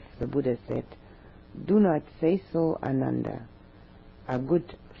holy life," the Buddha said, "Do not say so, Ananda. A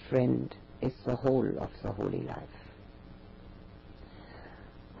good friend is the whole of the holy life."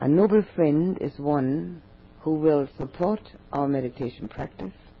 A noble friend is one who will support our meditation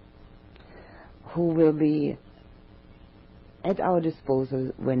practice, who will be at our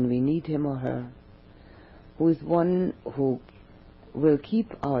disposal when we need him or her, who is one who will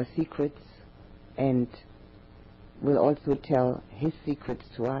keep our secrets and will also tell his secrets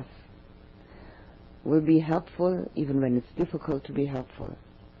to us, will be helpful even when it's difficult to be helpful,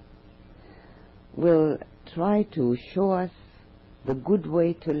 will try to show us the good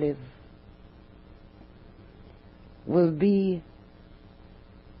way to live, will be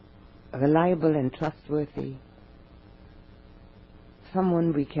reliable and trustworthy,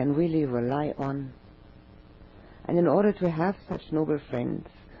 someone we can really rely on. And in order to have such noble friends,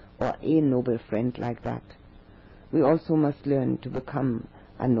 or a noble friend like that, we also must learn to become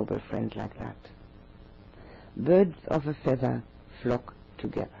a noble friend like that. Birds of a feather flock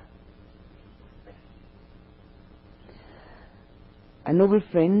together. A noble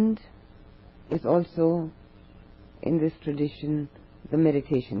friend is also, in this tradition, the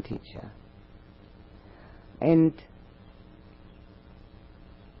meditation teacher. And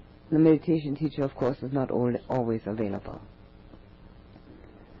the meditation teacher, of course, is not always available.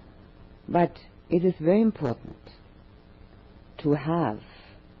 But it is very important to have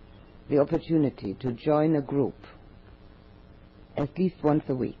the opportunity to join a group at least once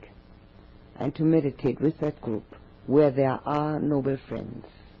a week and to meditate with that group where there are noble friends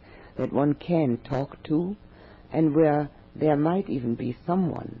that one can talk to, and where there might even be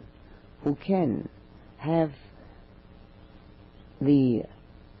someone who can have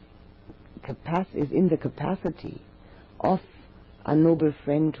is in the capacity of a noble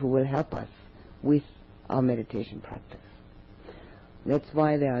friend who will help us with our meditation practice. That's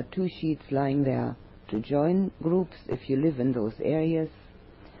why there are 2 sheets lying there to join groups if you live in those areas.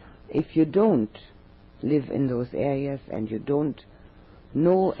 If you don't live in those areas and you don't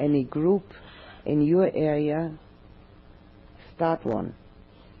know any group in your area, start one.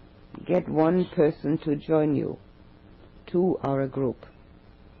 Get one person to join you. 2 are a group.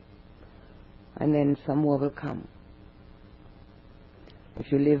 And then some more will come.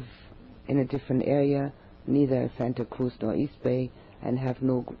 If you live in a different area, neither Santa Cruz nor East Bay, and have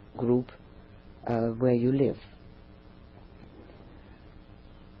no group where you live.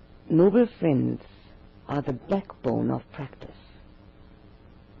 Noble friends are the backbone of practice.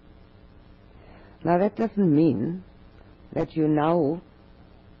 Now that doesn't mean that you now,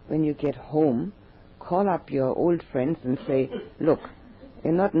 when you get home, call up your old friends and say, "Look,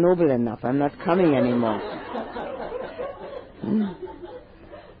 you're not noble enough, I'm not coming anymore."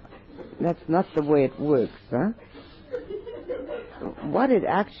 That's not the way it works, huh? What it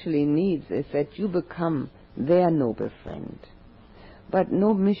actually needs is that you become their noble friend. But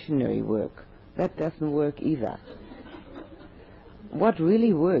no missionary work. That doesn't work either. What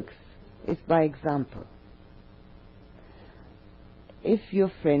really works is by example. If your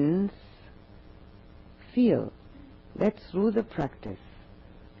friends feel that through the practice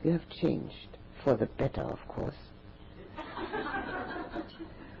you have changed, for the better, of course,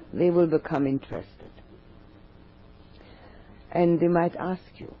 they will become interested. And they might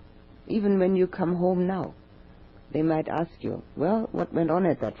ask you, even when you come home now, they might ask you, "Well, what went on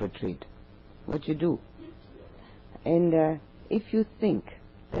at that retreat? What'd you do?" And if you think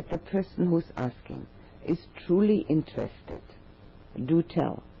that the person who's asking is truly interested, do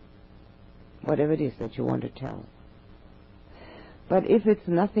tell whatever it is that you want to tell. But if it's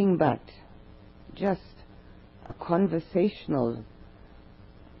nothing but just a conversational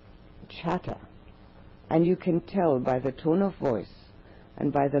chatter, and you can tell by the tone of voice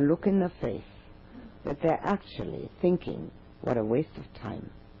and by the look in the face that they're actually thinking, "What a waste of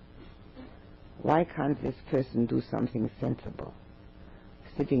time. Why can't this person do something sensible?"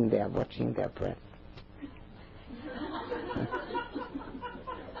 Sitting there watching their breath.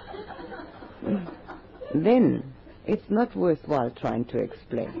 Then it's not worthwhile trying to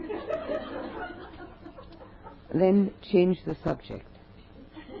explain. Then change the subject.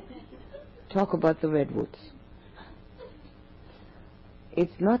 Talk about the redwoods.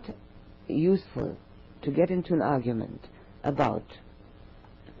 It's not useful to get into an argument about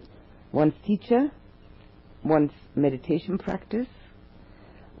one's teacher, one's meditation practice,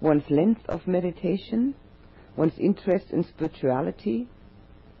 one's length of meditation, one's interest in spirituality,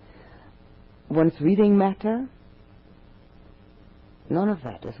 one's reading matter. None of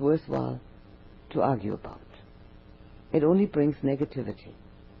that is worthwhile to argue about. it only brings negativity.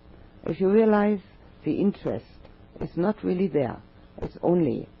 If you realize the interest is not really there, it's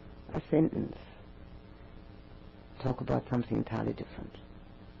only a sentence, talk about something entirely different.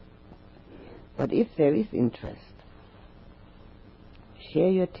 But if there is interest, share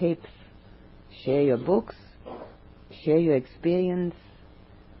your tapes, share your books, share your experience,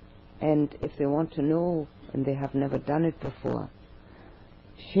 and if they want to know and they have never done it before,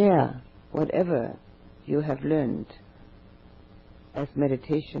 share whatever you have learned as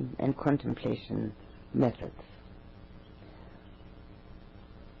meditation and contemplation methods.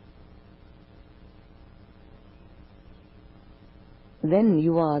 Then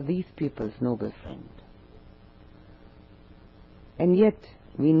you are these people's noble friend. And yet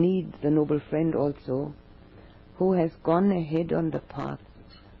we need the noble friend also who has gone ahead on the path,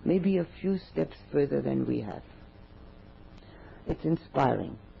 maybe a few steps further than we have. It's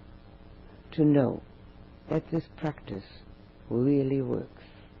inspiring to know that this practice really works.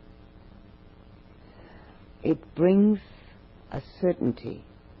 It brings a certainty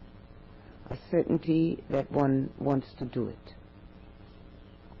that one wants to do it.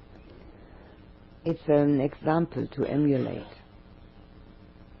 It's an example to emulate.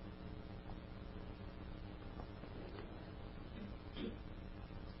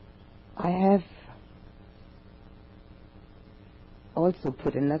 I have also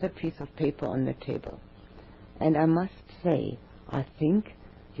put another piece of paper on the table, and I must say, I think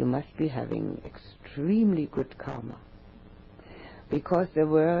you must be having extremely good karma, because there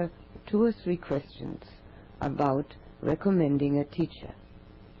were 2 or 3 questions about recommending a teacher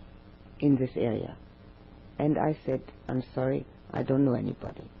in this area, and I said, I'm sorry, I don't know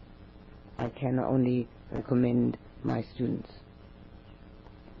anybody. I can only recommend my students.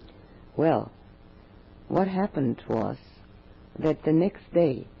 Well, what happened was that the next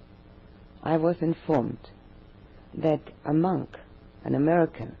day I was informed that a monk, an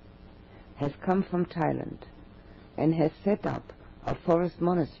American, has come from Thailand and has set up a forest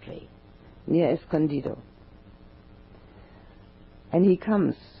monastery near Escondido. And he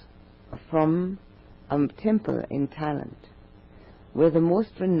comes from a temple in Thailand where the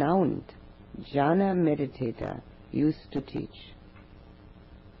most renowned jhana meditator used to teach.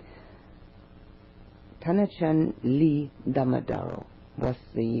 Thanachan Lee Damadaro was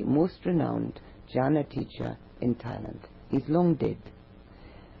the most renowned jhana teacher in Thailand. He's long dead.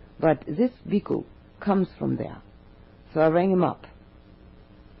 But this bhikkhu comes from there. So I rang him up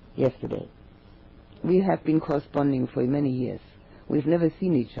yesterday. We have been corresponding for many years. We've never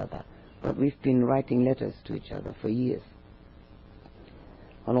seen each other, but we've been writing letters to each other for years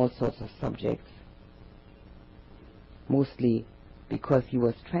on all sorts of subjects, mostly because he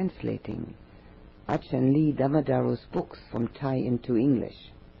was translating Ajahn Lee Damadaro's books from Thai into English.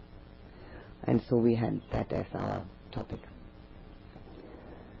 And so we had that as our topic.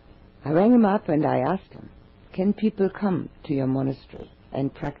 I rang him up and I asked him, can people come to your monastery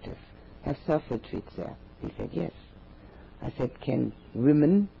and practice, have self-retreats there? He said, yes. I said, can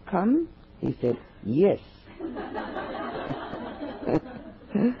women come? He said, yes.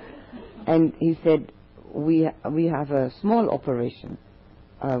 And he said, we have a small operation.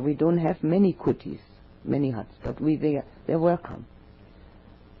 We don't have many kutis, many huts, but they're welcome.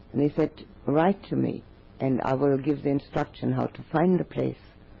 And they said, write to me, and I will give the instruction how to find the place,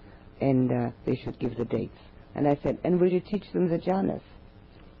 and they should give the dates. And I said, and will you teach them the jhanas?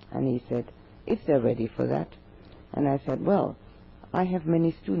 And he said, if they're ready for that. And I said, well, I have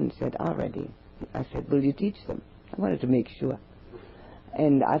many students that are ready. I said, will you teach them? I wanted to make sure.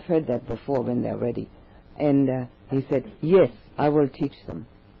 And I've heard that before, when they're ready. And he said, yes, I will teach them.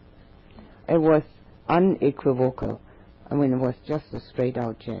 It was unequivocal. I mean, it was just a straight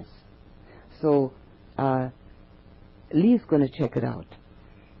out yes. So Lee's going to check it out.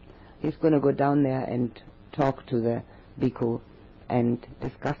 He's going to go down there and talk to the bhikkhu and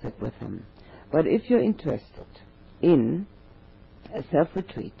discuss it with him. But if you're interested in a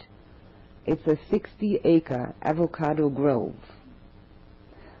self-retreat, it's a 60-acre avocado grove.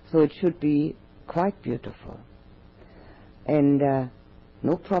 So it should be quite beautiful. And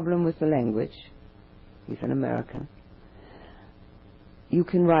no problem with the language. He's an American. You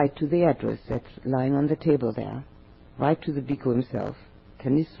can write to the address that's lying on the table there. Write to the bhikkhu himself,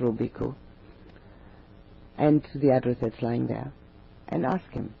 Tanisro Bhikkhu, and to the address that's lying there, and ask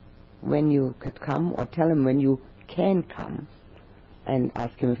him when you could come, or tell him when you can come, and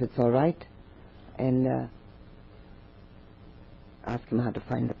ask him if it's all right, and ask him how to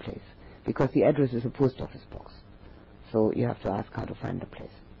find the place, because the address is a post office box, so you have to ask how to find the place.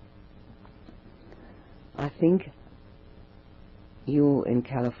 I think you in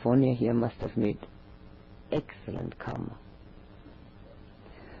California here must have made excellent karma.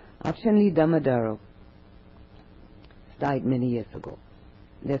 Ajahn Damodara died many years ago.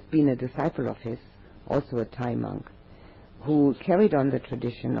 There's been a disciple of his, also a Thai monk, who carried on the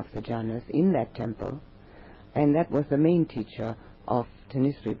tradition of the jhanas in that temple, and that was the main teacher of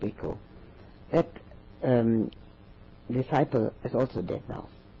Tanisri Bhikkhu. That disciple is also dead now.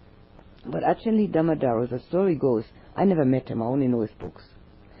 But Ajahn Damodara, the story goes, I never met him, I only know his books.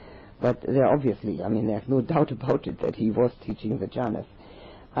 But there obviously, there's no doubt about it that he was teaching the jhanas.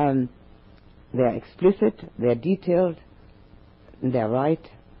 They're explicit, they're detailed, they're right,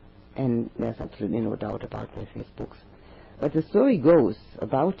 and there's absolutely no doubt about his books. But the story goes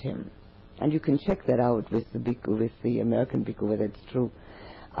about him, and you can check that out with the bhikkhu, with the American bhikkhu, whether it's true,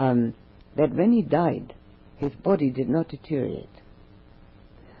 that when he died, his body did not deteriorate.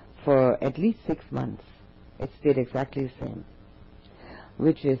 For at least 6 months, it stayed exactly the same,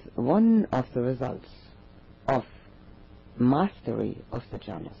 which is one of the results of mastery of the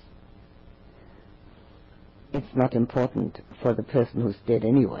jhanas. It's not important for the person who's dead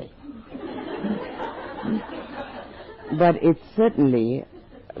anyway. But it's certainly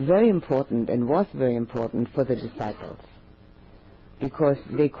very important, and was very important for the disciples, because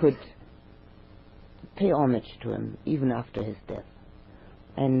they could pay homage to him even after his death.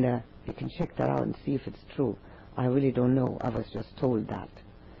 And you can check that out and see if it's true. I really don't know. I was just told that.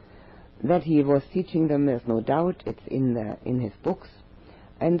 That he was teaching them, there's no doubt. It's in his books.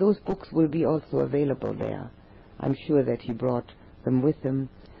 And those books will be also available there. I'm sure that he brought them with him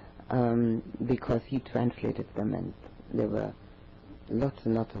because he translated them, and there were lots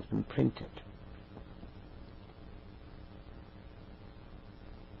and lots of them printed.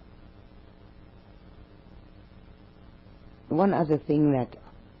 One other thing that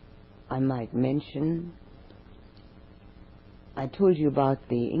I might mention, I told you about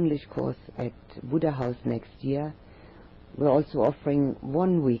the English course at Buddha House next year. We're also offering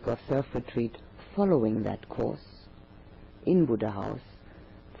 1 week of self-retreat following that course in Buddha House,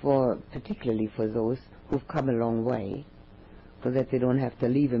 particularly for those who've come a long way, so that they don't have to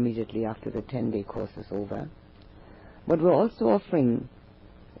leave immediately after the 10-day course is over. But we're also offering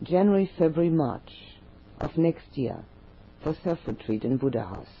January, February, March of next year for self-retreat in Buddha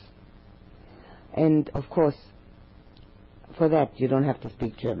House. And of course, for that you don't have to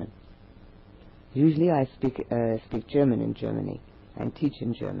speak German. Usually I speak German in Germany and teach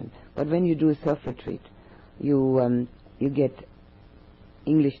in German. But when you do a self-retreat, you get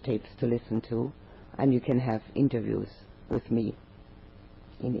English tapes to listen to, and you can have interviews with me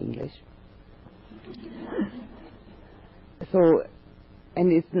in English. So,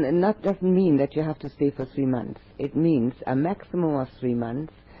 and it's doesn't mean that you have to stay for 3 months. It means a maximum of 3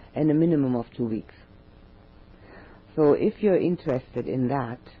 months and a minimum of 2 weeks. So if you're interested in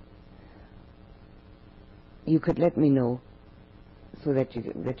that, you could let me know so that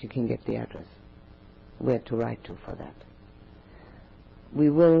you can get the address, where to write to for that. We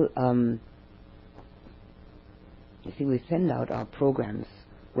will, you see, we send out our programs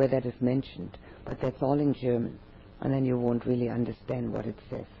where that is mentioned, but that's all in German, and then you won't really understand what it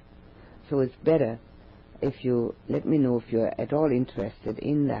says. So it's better if you let me know if you're at all interested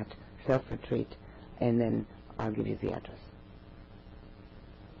in that self-retreat, and then I'll give you the address.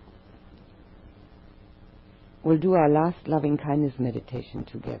 We'll do our last loving kindness meditation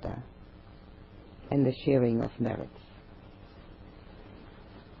together, and the sharing of merits.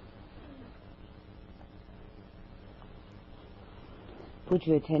 Put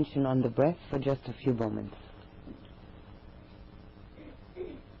your attention on the breath for just a few moments.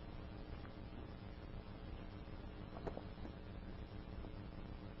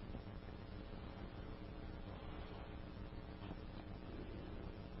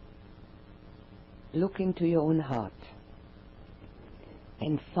 Look into your own heart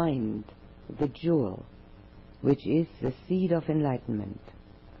and find the jewel which is the seed of enlightenment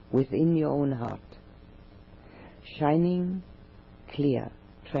within your own heart, shining, clear,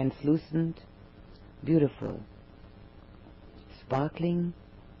 translucent, beautiful, sparkling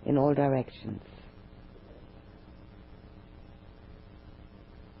in all directions.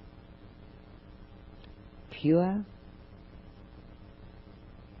 Pure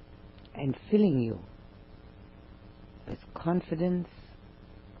and filling you with confidence,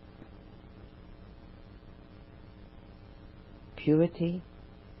 purity,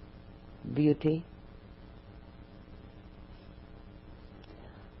 beauty,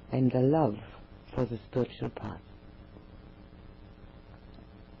 and the love for the spiritual path.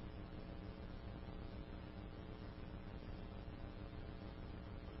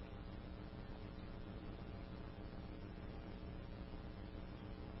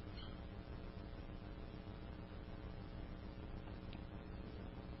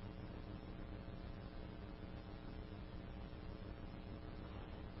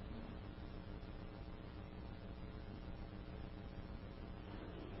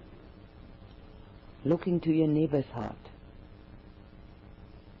 Look into your neighbor's heart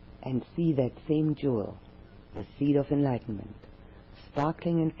and see that same jewel, the seed of enlightenment,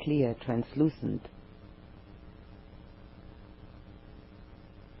 sparkling and clear, translucent,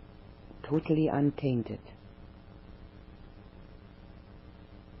 totally untainted.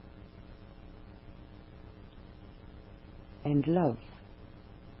 And love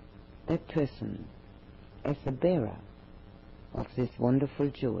that person as the bearer of this wonderful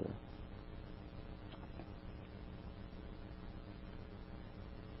jewel.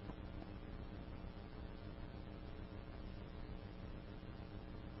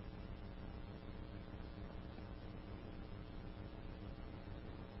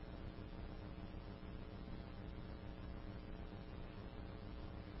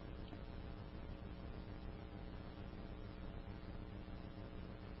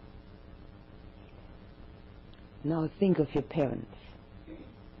 Now think of your parents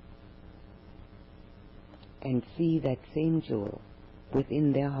and see that same jewel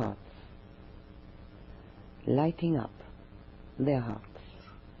within their hearts, lighting up their hearts,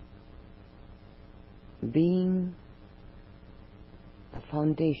 being the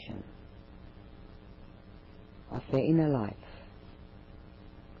foundation of their inner life.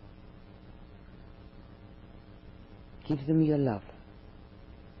 Give them your love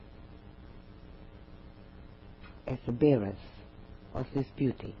as the bearers of this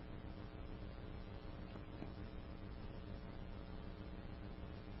beauty.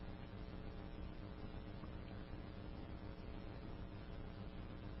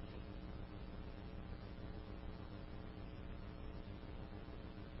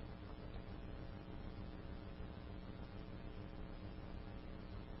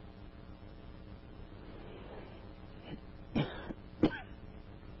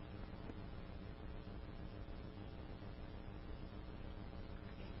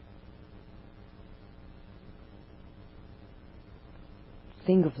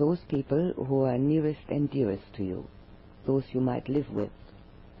 Think of those people who are nearest and dearest to you, those you might live with,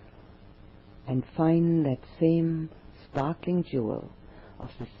 and find that same sparkling jewel of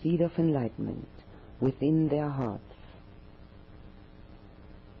the seed of enlightenment within their hearts.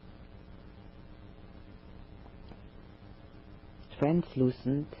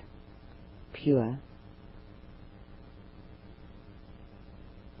 Translucent, pure,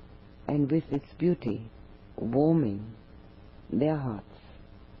 and with its beauty warming their hearts.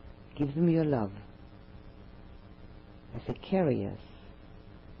 Give them your love as the carriers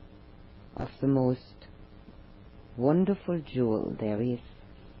of the most wonderful jewel there is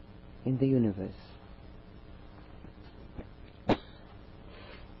in the universe.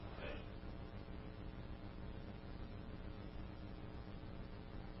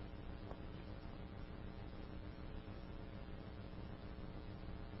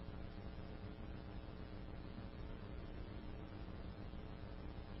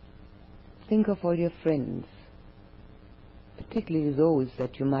 Think of all your friends, particularly those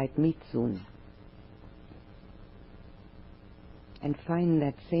that you might meet soon, and find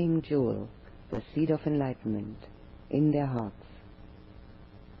that same jewel, the seed of enlightenment, in their hearts.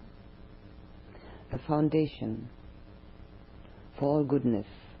 The foundation for all goodness,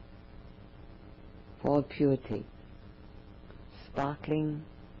 for all purity, sparkling,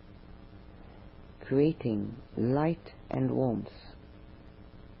 creating light and warmth.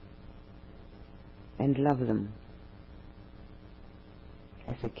 And love them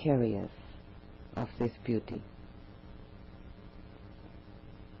as the carriers of this beauty.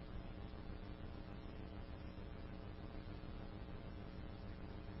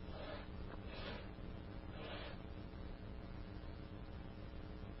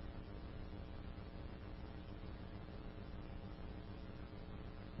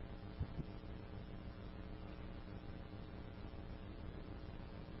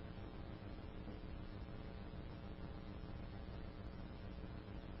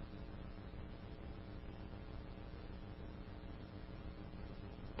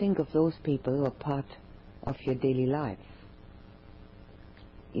 Think of those people who are part of your daily life.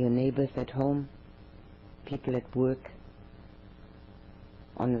 Your neighbors at home, people at work,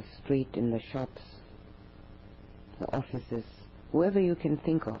 on the street, in the shops, the offices, whoever you can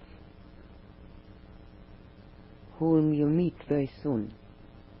think of, whom you meet very soon,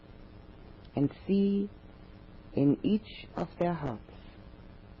 and see in each of their hearts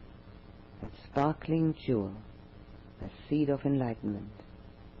that sparkling jewel, the seed of enlightenment,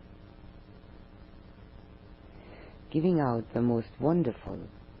 giving out the most wonderful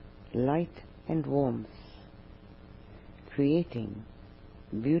light and warmth, creating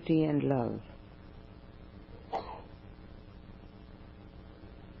beauty and love.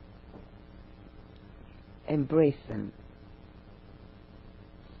 Embrace them.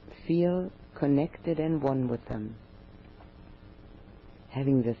 Feel connected and one with them,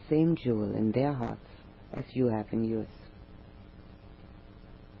 having the same jewel in their hearts as you have in yours.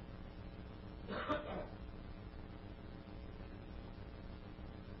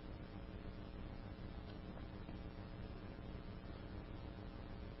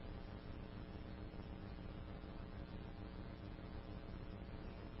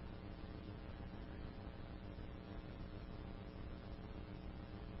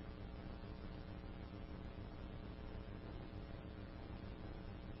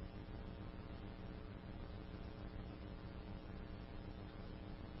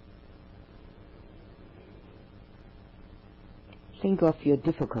 Think of your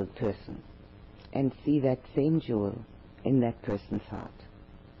difficult person and see that same jewel in that person's heart.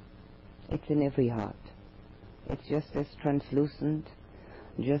 It's in every heart. It's just as translucent,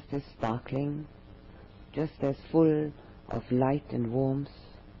 just as sparkling, just as full of light and warmth,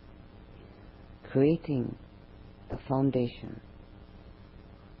 creating the foundation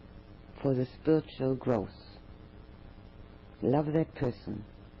for the spiritual growth. Love that person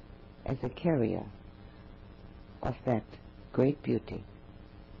as a carrier of that great beauty.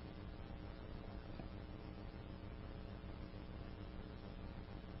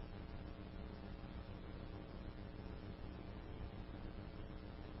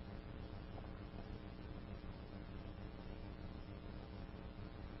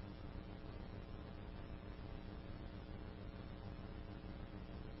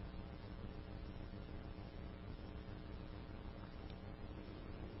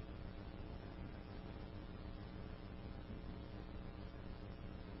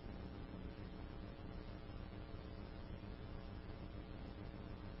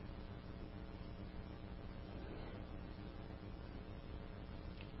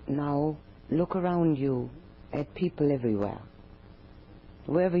 Now look around you at people everywhere,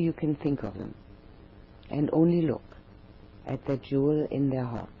 wherever you can think of them, and only look at the jewel in their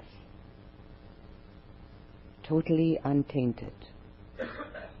hearts, totally untainted,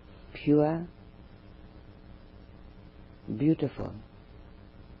 pure, beautiful,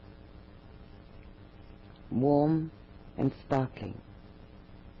 warm and sparkling.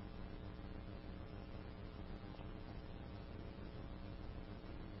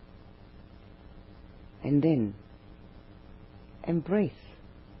 And then embrace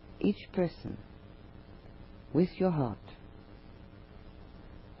each person with your heart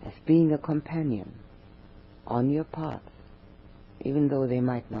as being a companion on your path, even though they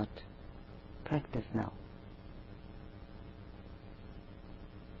might not practice now.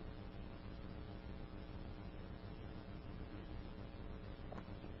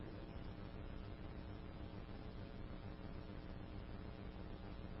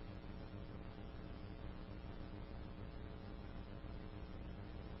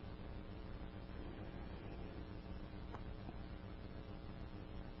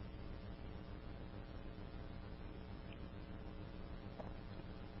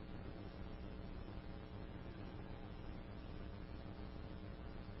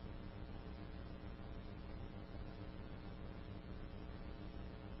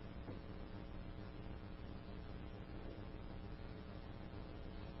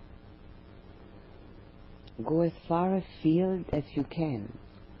 Go as far afield as you can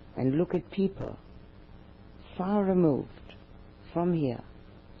and look at people far removed from here,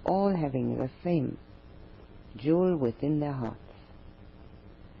 all having the same jewel within their hearts.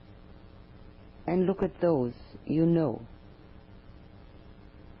 And look at those you know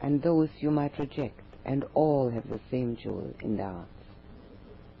and those you might reject, and all have the same jewel in their hearts.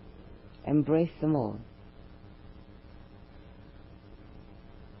 Embrace them all.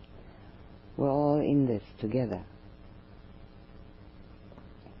 We're all in this together.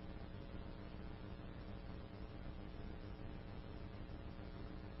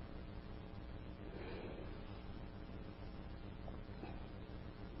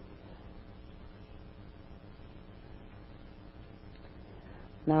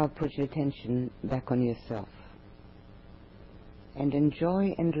 Now put your attention back on yourself and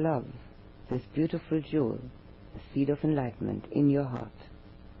enjoy and love this beautiful jewel, the seed of enlightenment, in your heart.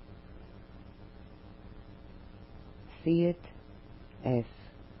 See it as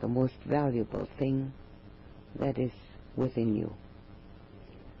the most valuable thing that is within you.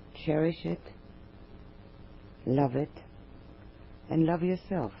 Cherish it, and love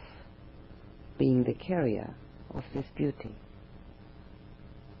yourself, being the carrier of this beauty.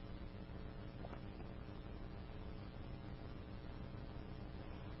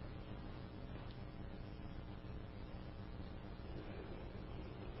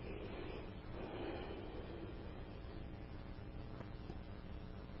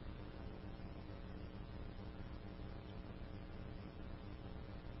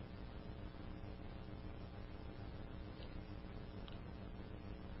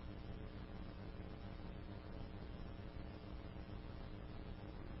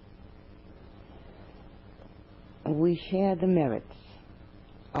 we share the merits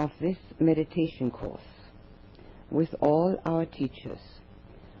of this meditation course with all our teachers,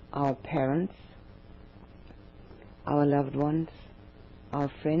 our parents, our loved ones, our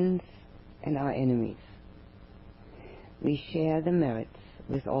friends, and our enemies. We share the merits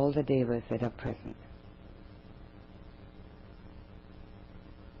with all the devas that are present.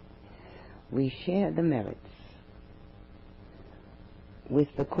 We share the merits with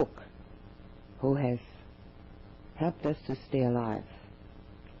the cook who has helped us to stay alive.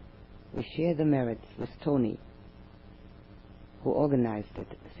 We share the merits with Tony, who organized it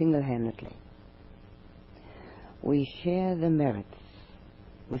single-handedly. We share the merits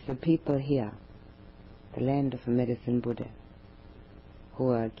with the people here, the land of the Medicine Buddha, who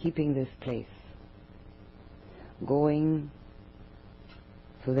are keeping this place going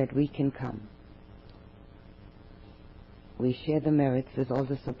so that we can come. We share the merits with all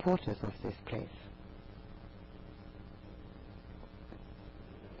the supporters of this place.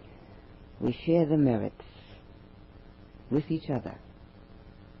 We share the merits with each other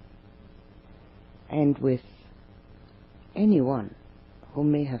and with anyone who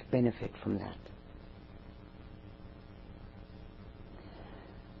may have benefit from that.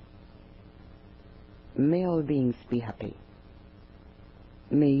 May all beings be happy.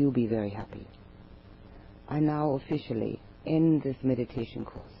 May you be very happy. I now officially end this meditation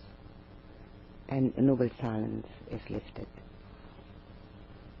course, and a noble silence is lifted.